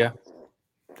makes sense.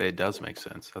 Yeah, it does make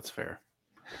sense. That's fair.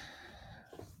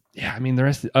 Yeah, I mean, the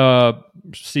rest,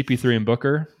 CP3 and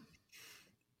Booker,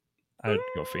 I'd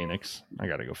go Phoenix. I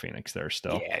got to go Phoenix there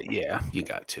still. Yeah, you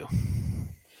got to.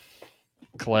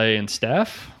 Clay and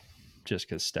Steph, just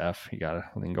because Steph, I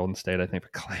think Golden State, I think,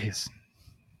 but Clay's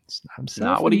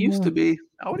not what he used to be.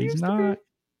 He's not.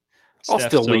 I'll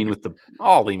still lean with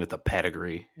the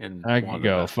pedigree and I could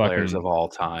go players of all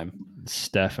time.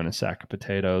 Steph and a sack of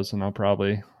potatoes, and I'll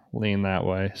probably lean that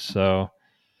way. So,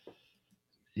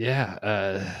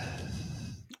 yeah.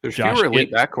 There's fewer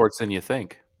elite backcourts than you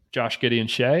think. Josh Giddey and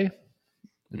Shea?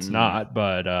 It's not,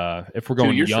 but if we're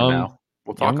going young,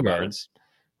 we'll talk about it.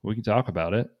 We can talk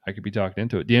about it. I could be talked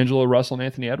into it. D'Angelo Russell and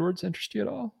Anthony Edwards interest you at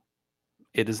all?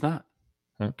 It does not.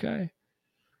 Okay.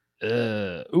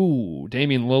 Damian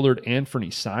Lillard, Anthony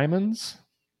Simons?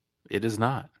 It is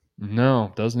not.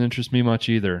 No, doesn't interest me much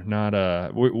either.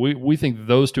 Not we think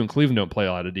those two in Cleveland don't play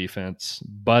a lot of defense.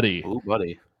 Buddy. Ooh,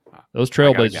 buddy. Those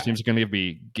Trailblazers teams are going to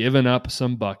be giving up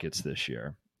some buckets this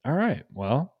year. All right.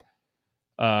 Well,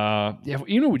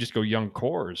 we just go young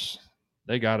cores.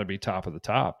 They got to be top of the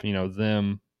top.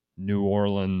 Them, New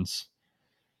Orleans.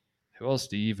 Who else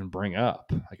do you even bring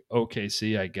up? Like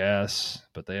OKC, I guess,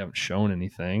 but they haven't shown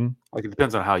anything. Like it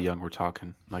depends on how young we're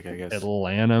talking. Like I guess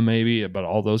Atlanta maybe, but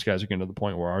all those guys are getting to the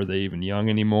point where are they even young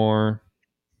anymore?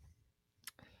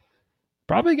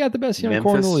 Probably got the best young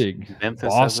core in the league. Memphis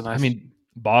Boston.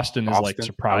 Boston is like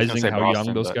surprising how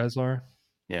young those guys are.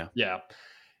 Yeah.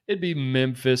 It'd be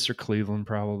Memphis or Cleveland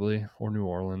probably, or New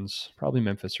Orleans. Probably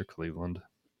Memphis or Cleveland.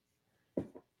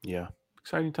 Yeah,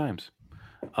 exciting times.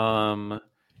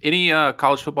 Any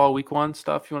college football week 1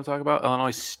 stuff you want to talk about?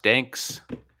 Illinois stinks.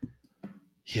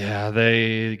 Yeah,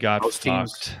 they got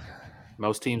fucked.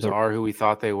 Most teams are who we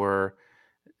thought they were.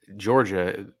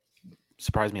 Georgia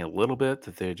surprised me a little bit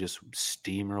that they just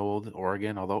steamrolled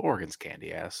Oregon, although Oregon's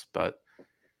candy ass. But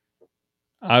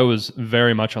I was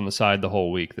very much on the side the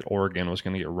whole week that Oregon was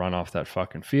going to get run off that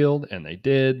fucking field, and they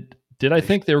did. Did I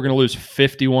think they were going to lose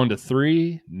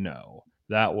 51-3? No.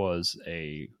 That was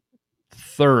a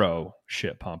thorough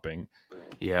shit pumping.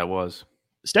 Yeah, it was.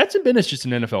 Stetson Bennett's just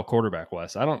an NFL quarterback,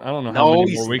 Wes. I don't know how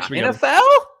many more weeks we got. NFL?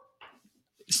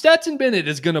 Stetson Bennett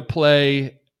is going to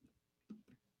play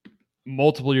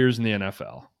multiple years in the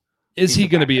NFL. Is he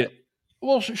going to be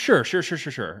Well,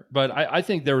 sure. But I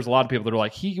think there was a lot of people that are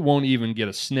like, he won't even get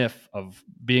a sniff of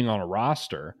being on a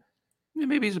roster. Yeah,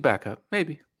 maybe he's a backup.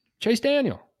 Maybe. Chase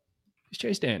Daniel. He's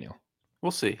Chase Daniel.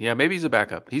 We'll see. Yeah, maybe he's a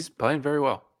backup. He's playing very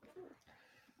well.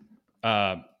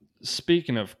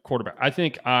 Speaking of quarterback, I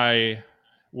think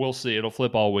we'll see. It'll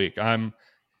flip all week. I'm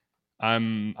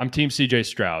team CJ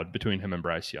Stroud between him and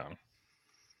Bryce Young.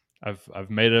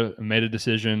 I've made a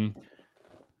decision.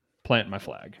 Plant my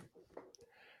flag.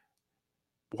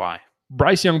 Why?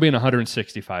 Bryce Young being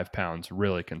 165 pounds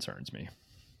really concerns me.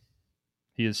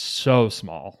 He is so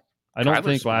small. I don't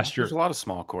think small. last year. There's a lot of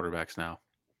small quarterbacks now.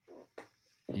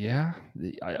 Yeah,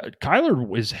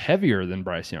 Kyler is heavier than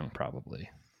Bryce Young probably.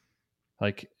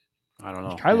 Like, I don't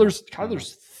know. Kyler's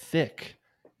thick.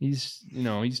 He's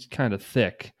kind of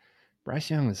thick. Bryce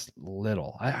Young is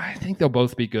little. I think they'll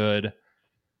both be good.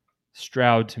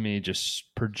 Stroud to me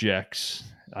just projects.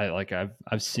 I've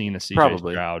seen a CJ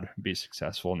Stroud be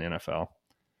successful in the NFL.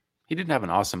 He didn't have an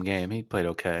awesome game. He played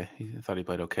okay. I thought he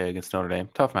played okay against Notre Dame.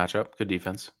 Tough matchup. Good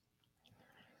defense.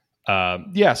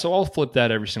 So I'll flip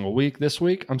that every single week. This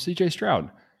week, I'm CJ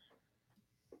Stroud.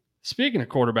 Speaking of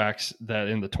quarterbacks that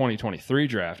in the 2023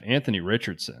 draft, Anthony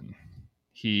Richardson,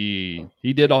 he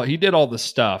did all the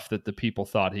stuff that the people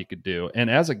thought he could do. And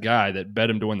as a guy that bet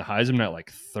him to win the Heisman at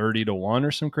like 30-1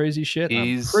 or some crazy shit,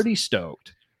 I'm pretty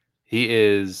stoked. He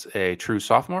is a true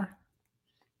sophomore?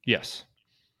 Yes.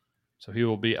 So he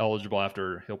will be eligible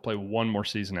he'll play one more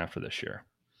season after this year.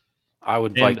 I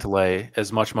would like to lay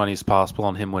as much money as possible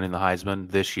on him winning the Heisman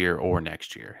this year or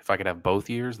next year. If I could have both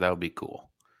years, that would be cool.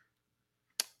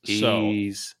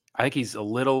 I think he's a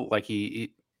little like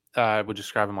I would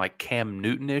describe him like Cam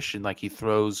Newton-ish, and like he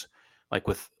throws like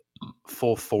with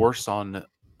full force on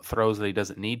throws that he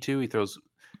doesn't need to. He throws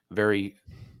very,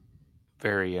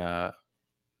 very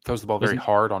throws the ball very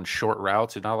hard on short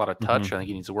routes and not a lot of touch. Mm-hmm. I think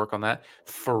he needs to work on that.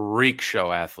 Freak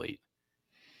show athlete.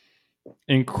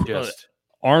 Just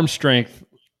arm strength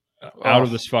out of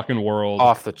this fucking world.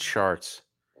 Off the charts.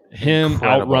 Him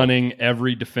outrunning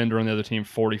every defender on the other team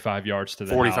 45 yards to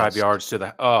the 45 yards to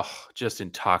the just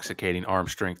intoxicating arm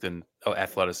strength and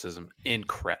athleticism.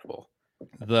 Incredible.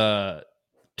 The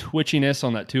twitchiness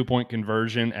on that 2-point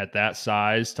conversion at that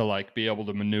size to like be able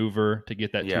to maneuver to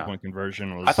get that 2-point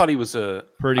conversion was I thought he was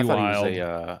pretty wild.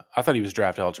 I thought he was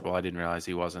draft eligible. I didn't realize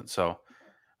he wasn't. So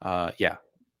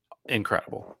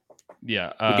incredible.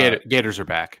 Yeah. The Gators are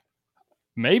back.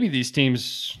 Maybe these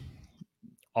teams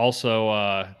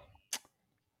also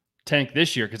tank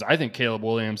this year because I think Caleb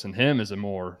Williams and him is a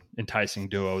more enticing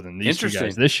duo than these two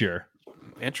guys this year.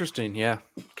 Interesting, yeah.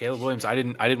 Caleb Williams, I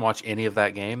didn't watch any of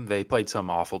that game. They played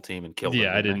some awful team and killed them.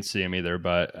 Yeah, I didn't see him either,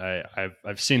 but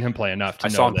I've seen him play enough to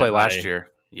know. I saw him play last year.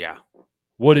 Yeah.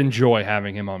 Would enjoy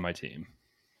having him on my team.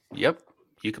 Yep.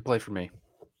 You could play for me.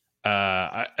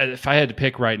 If I had to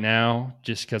pick right now,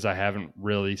 just because I haven't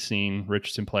really seen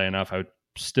Richardson play enough, I would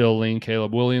still lean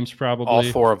Caleb Williams probably. All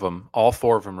four of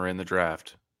them are in the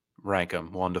draft. Rank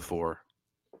them 1 to 4.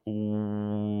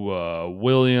 Williams,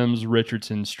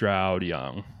 Richardson, Stroud,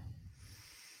 Young.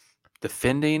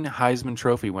 Defending Heisman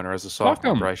Trophy winner as a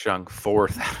sophomore, Bryce Young,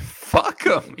 4th. Fuck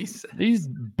him. He's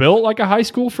built like a high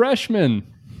school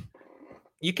freshman.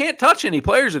 You can't touch any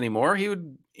players anymore.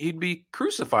 He'd be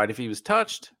crucified if he was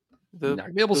touched.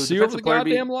 Not be able to see over the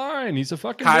goddamn line. He's a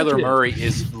fucking Kyler midget. Murray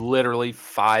is literally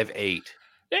 5'8".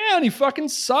 Yeah, and he fucking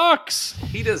sucks.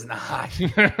 He does not.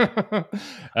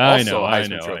 I know.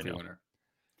 Winner.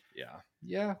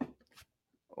 Yeah.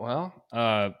 Well,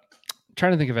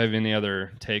 trying to think if I have any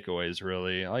other takeaways,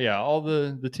 really. Oh, yeah, all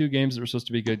the 2 games that were supposed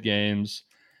to be good games.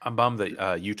 I'm bummed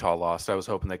that Utah lost. I was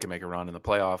hoping they could make a run in the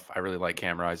playoff. I really like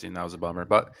Cam Rising. That was a bummer.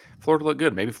 But Florida looked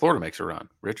good. Maybe Florida makes a run.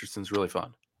 Richardson's really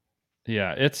fun.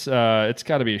 Yeah, it's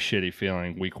got to be a shitty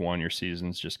feeling. Week 1, your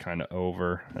season's just kind of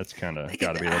over. That's kind of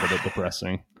got to be a little bit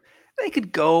depressing. They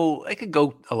could go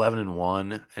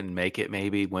 11-1 and make it,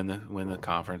 maybe win the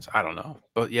conference. I don't know,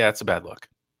 but yeah, it's a bad look.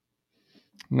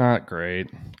 Not great.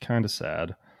 Kind of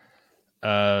sad.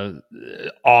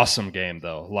 Awesome game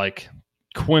though, like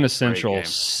quintessential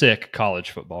sick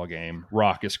college football game.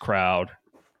 Raucous crowd,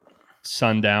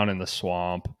 sundown in the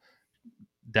swamp,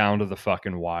 down to the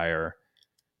fucking wire.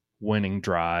 Winning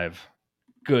drive,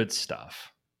 good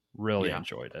stuff. Really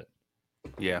enjoyed it.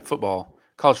 Yeah,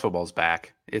 college football's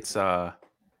back. It's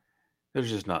there's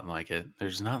just nothing like it.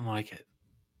 There's nothing like it.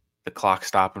 The clock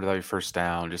stopping without your first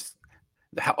down.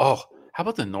 How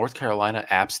about the North Carolina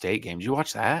App State game? Did you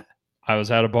watch that? I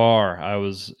was at a bar. I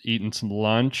was eating some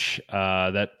lunch.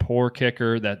 That poor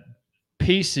kicker, that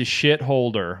piece of shit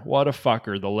holder. What a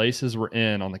fucker. The laces were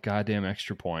in on the goddamn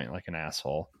extra point like an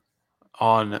asshole.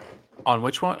 On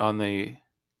which one? On the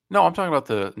No, I'm talking about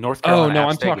the North Oh Carolina no, App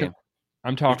I'm State talking. game.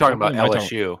 I'm You're talking. talking about What am I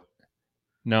talking? LSU.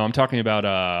 No, I'm talking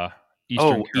about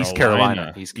Eastern Oh, East Carolina.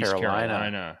 Carolina. East East Carolina.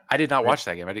 Carolina. I did not watch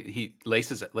that game.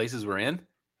 Laces were in.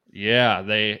 Yeah,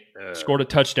 they scored a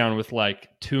touchdown with like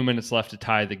 2 minutes left to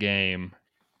tie the game.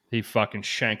 He fucking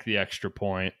shanked the extra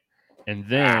point, and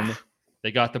then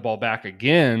they got the ball back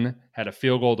again, had a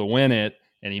field goal to win it,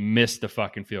 and he missed the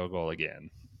fucking field goal again.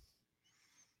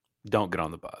 Don't get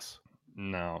on the bus.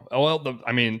 No. Oh, well,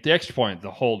 the extra point,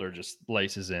 the holder just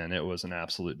laces in. It was an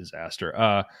absolute disaster.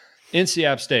 NC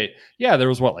App State, yeah, there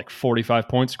was like 45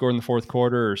 points scored in the fourth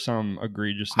quarter or some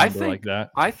egregious number like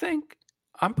that.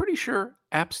 I'm pretty sure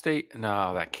App State.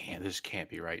 No, this can't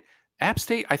be right. App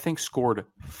State, I think, scored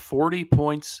 40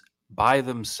 points by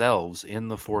themselves in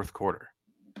the fourth quarter.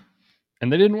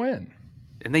 And they didn't win.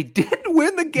 And they didn't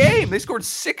win the game. They scored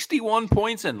 61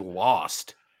 points and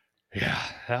lost. Yeah,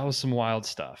 that was some wild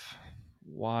stuff.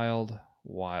 Wild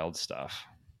stuff.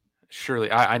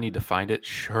 Surely, I need to find it.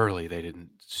 Surely they didn't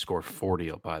score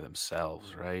 40 by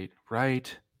themselves, right?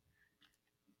 Right.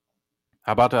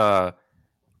 How about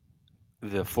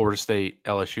the Florida State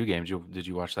LSU games? Did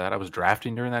you watch that? I was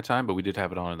drafting during that time, but we did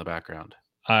have it on in the background.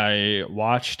 I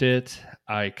watched it.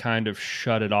 I kind of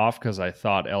shut it off because I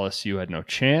thought LSU had no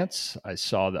chance. I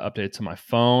saw the updates on my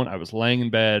phone. I was laying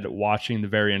in bed watching the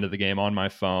very end of the game on my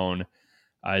phone.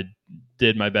 I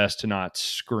did my best to not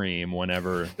scream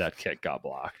whenever that kick got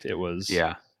blocked. It was,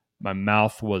 my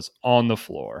mouth was on the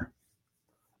floor.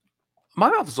 My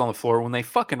mouth was on the floor when they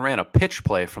fucking ran a pitch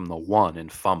play from the 1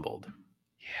 and fumbled.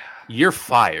 Yeah. You're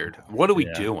fired. What are we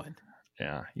doing?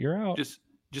 Yeah, you're out.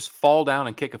 Just fall down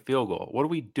and kick a field goal. What are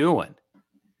we doing?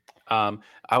 I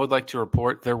would like to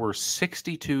report there were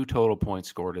 62 total points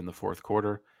scored in the fourth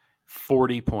quarter,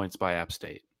 40 points by App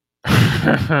State.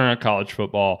 College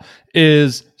football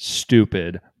is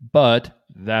stupid, but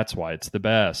that's why it's the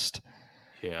best.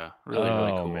 Yeah, really cool.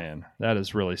 Oh, man, that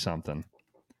is really something.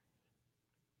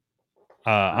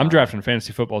 I'm drafting a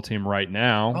fantasy football team right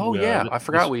now. Oh, yeah. I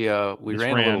forgot we ran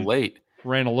a little late.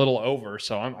 Ran a little over,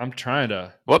 so I'm trying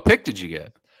to. What pick did you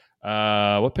get?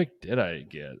 What pick did I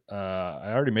get?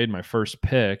 I already made my first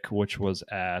pick, which was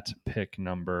at pick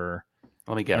number.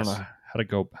 Let me guess. I don't know how to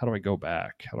go. How do I go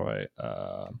back? How do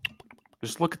I?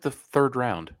 Just look at the third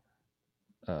round.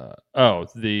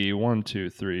 The 1, 2,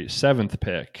 3, 7th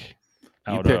pick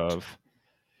out of.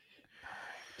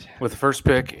 With the first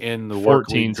pick in the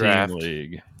 14 draft, team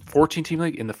league. 14 team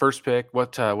league in the first pick.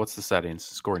 What's the settings?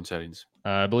 Scoring settings?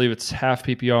 I believe it's half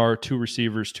PPR, 2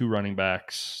 receivers, 2 running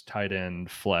backs, tight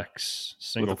end, flex,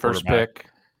 single. With the first pick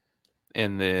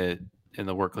in the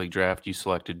work league draft, you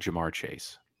selected Jamar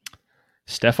Chase.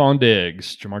 Stephon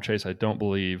Diggs. Jamar Chase, I don't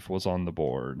believe, was on the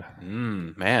board.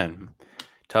 Man,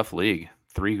 tough league.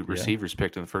 3 receivers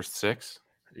picked in the first 6.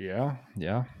 Yeah.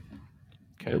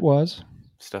 Okay. It was.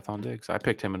 Stephon Diggs. I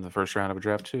picked him in the first round of a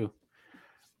draft too,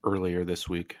 earlier this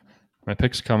week. My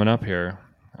pick's coming up here.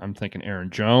 I'm thinking Aaron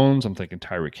Jones. I'm thinking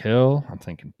Tyreek Hill. I'm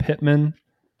thinking Pittman.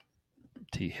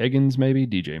 T. Higgins, maybe.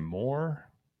 DJ Moore.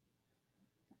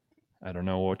 I don't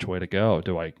know which way to go.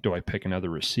 Do I pick another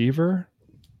receiver?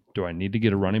 Do I need to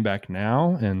get a running back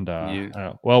now? And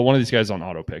one of these guys on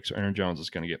auto pick, so Aaron Jones is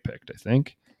going to get picked, I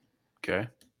think. Okay.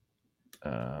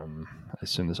 I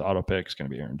assume this auto pick is going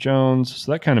to be Aaron Jones,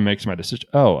 so that kind of makes my decision.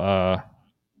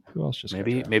 Who else just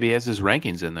maybe he has his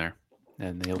rankings in there,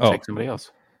 and he'll take somebody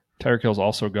else. Tyreek Hill's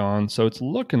also gone, so it's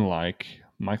looking like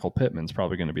Michael Pittman's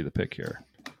probably going to be the pick here.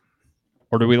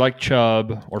 Or do we like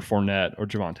Chubb or Fournette or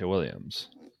Javonte Williams?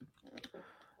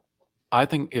 I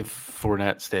think if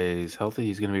Fournette stays healthy,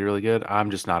 he's going to be really good.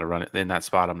 I'm just not in that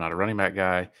spot. I'm not a running back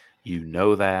guy. You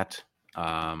know that.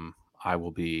 I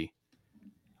will be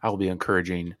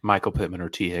encouraging Michael Pittman or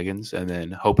T. Higgins, and then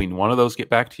hoping one of those get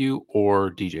back to you or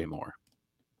DJ Moore.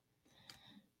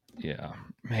 Yeah,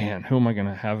 man, who am I going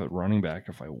to have at running back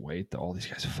if I wait? All these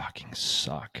guys fucking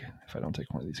suck. If I don't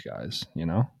take one of these guys, you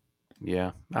know?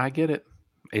 Yeah, I get it.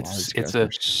 It's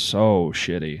so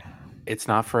shitty. It's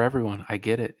not for everyone. I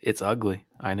get it. It's ugly.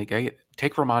 I get it.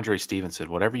 Take Ramondre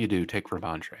Stevenson. Whatever you do, take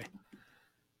Ramondre.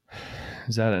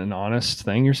 Is that an honest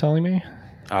thing you're telling me?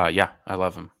 Yeah, I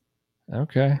love him.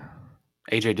 Okay.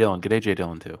 AJ Dillon. Get AJ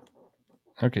Dillon too.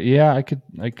 Okay. Yeah, I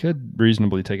could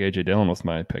reasonably take AJ Dillon with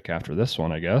my pick after this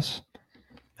one, I guess.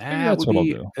 That's what I'll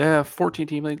do. 14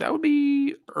 team league. That would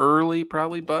be early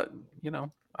probably, but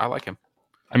I like him.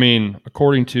 I mean,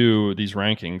 according to these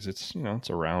rankings, it's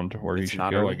around where he should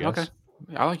go, early. I guess.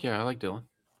 Okay. I like Dillon.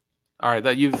 All right,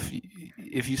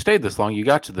 if you stayed this long, you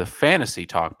got to the fantasy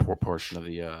talk portion of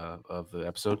the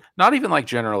episode. Not even like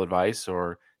general advice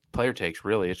or player takes,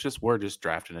 really. It's just we're just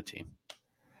drafting a team.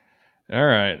 All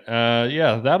right.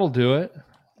 Yeah, that'll do it.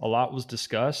 A lot was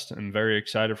discussed. I'm very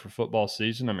excited for football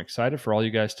season. I'm excited for all you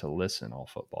guys to listen all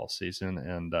football season.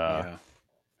 And Yeah.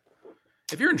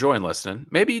 If you're enjoying listening,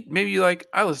 maybe you like,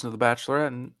 I listen to The Bachelorette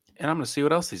and I'm going to see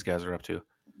what else these guys are up to.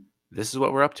 This is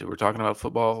what we're up to. We're talking about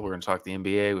football. We're going to talk the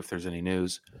NBA if there's any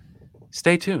news.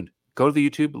 Stay tuned. Go to the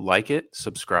YouTube, like it,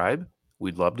 subscribe.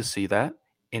 We'd love to see that.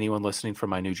 Anyone listening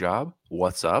from my new job,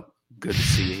 what's up? Good to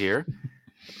see you here.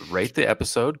 Rate the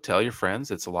episode. Tell your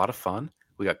friends. It's a lot of fun.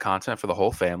 We got content for the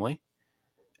whole family.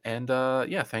 And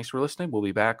yeah, thanks for listening. We'll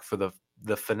be back for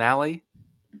the finale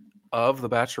of The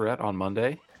Bachelorette on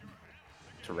Monday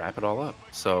to wrap it all up.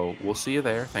 So we'll see you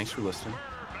there. Thanks for listening.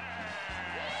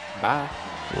 Bye.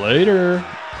 later.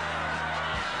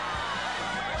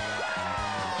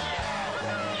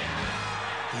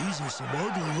 These are some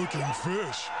ugly-looking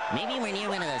fish. Maybe we're near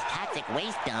one of those toxic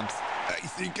waste dumps. I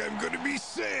think I'm gonna be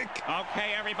sick.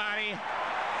 Okay, everybody.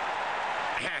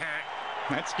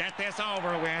 Let's get this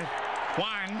over with.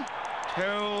 1,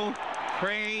 2,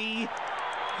 3,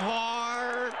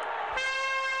 4.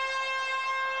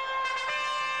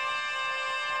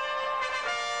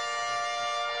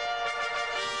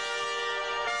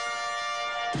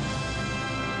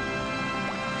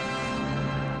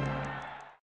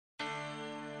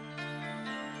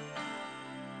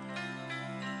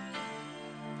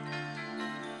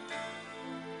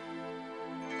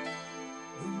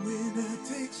 The winner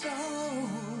takes all.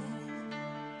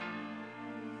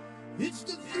 It's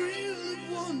the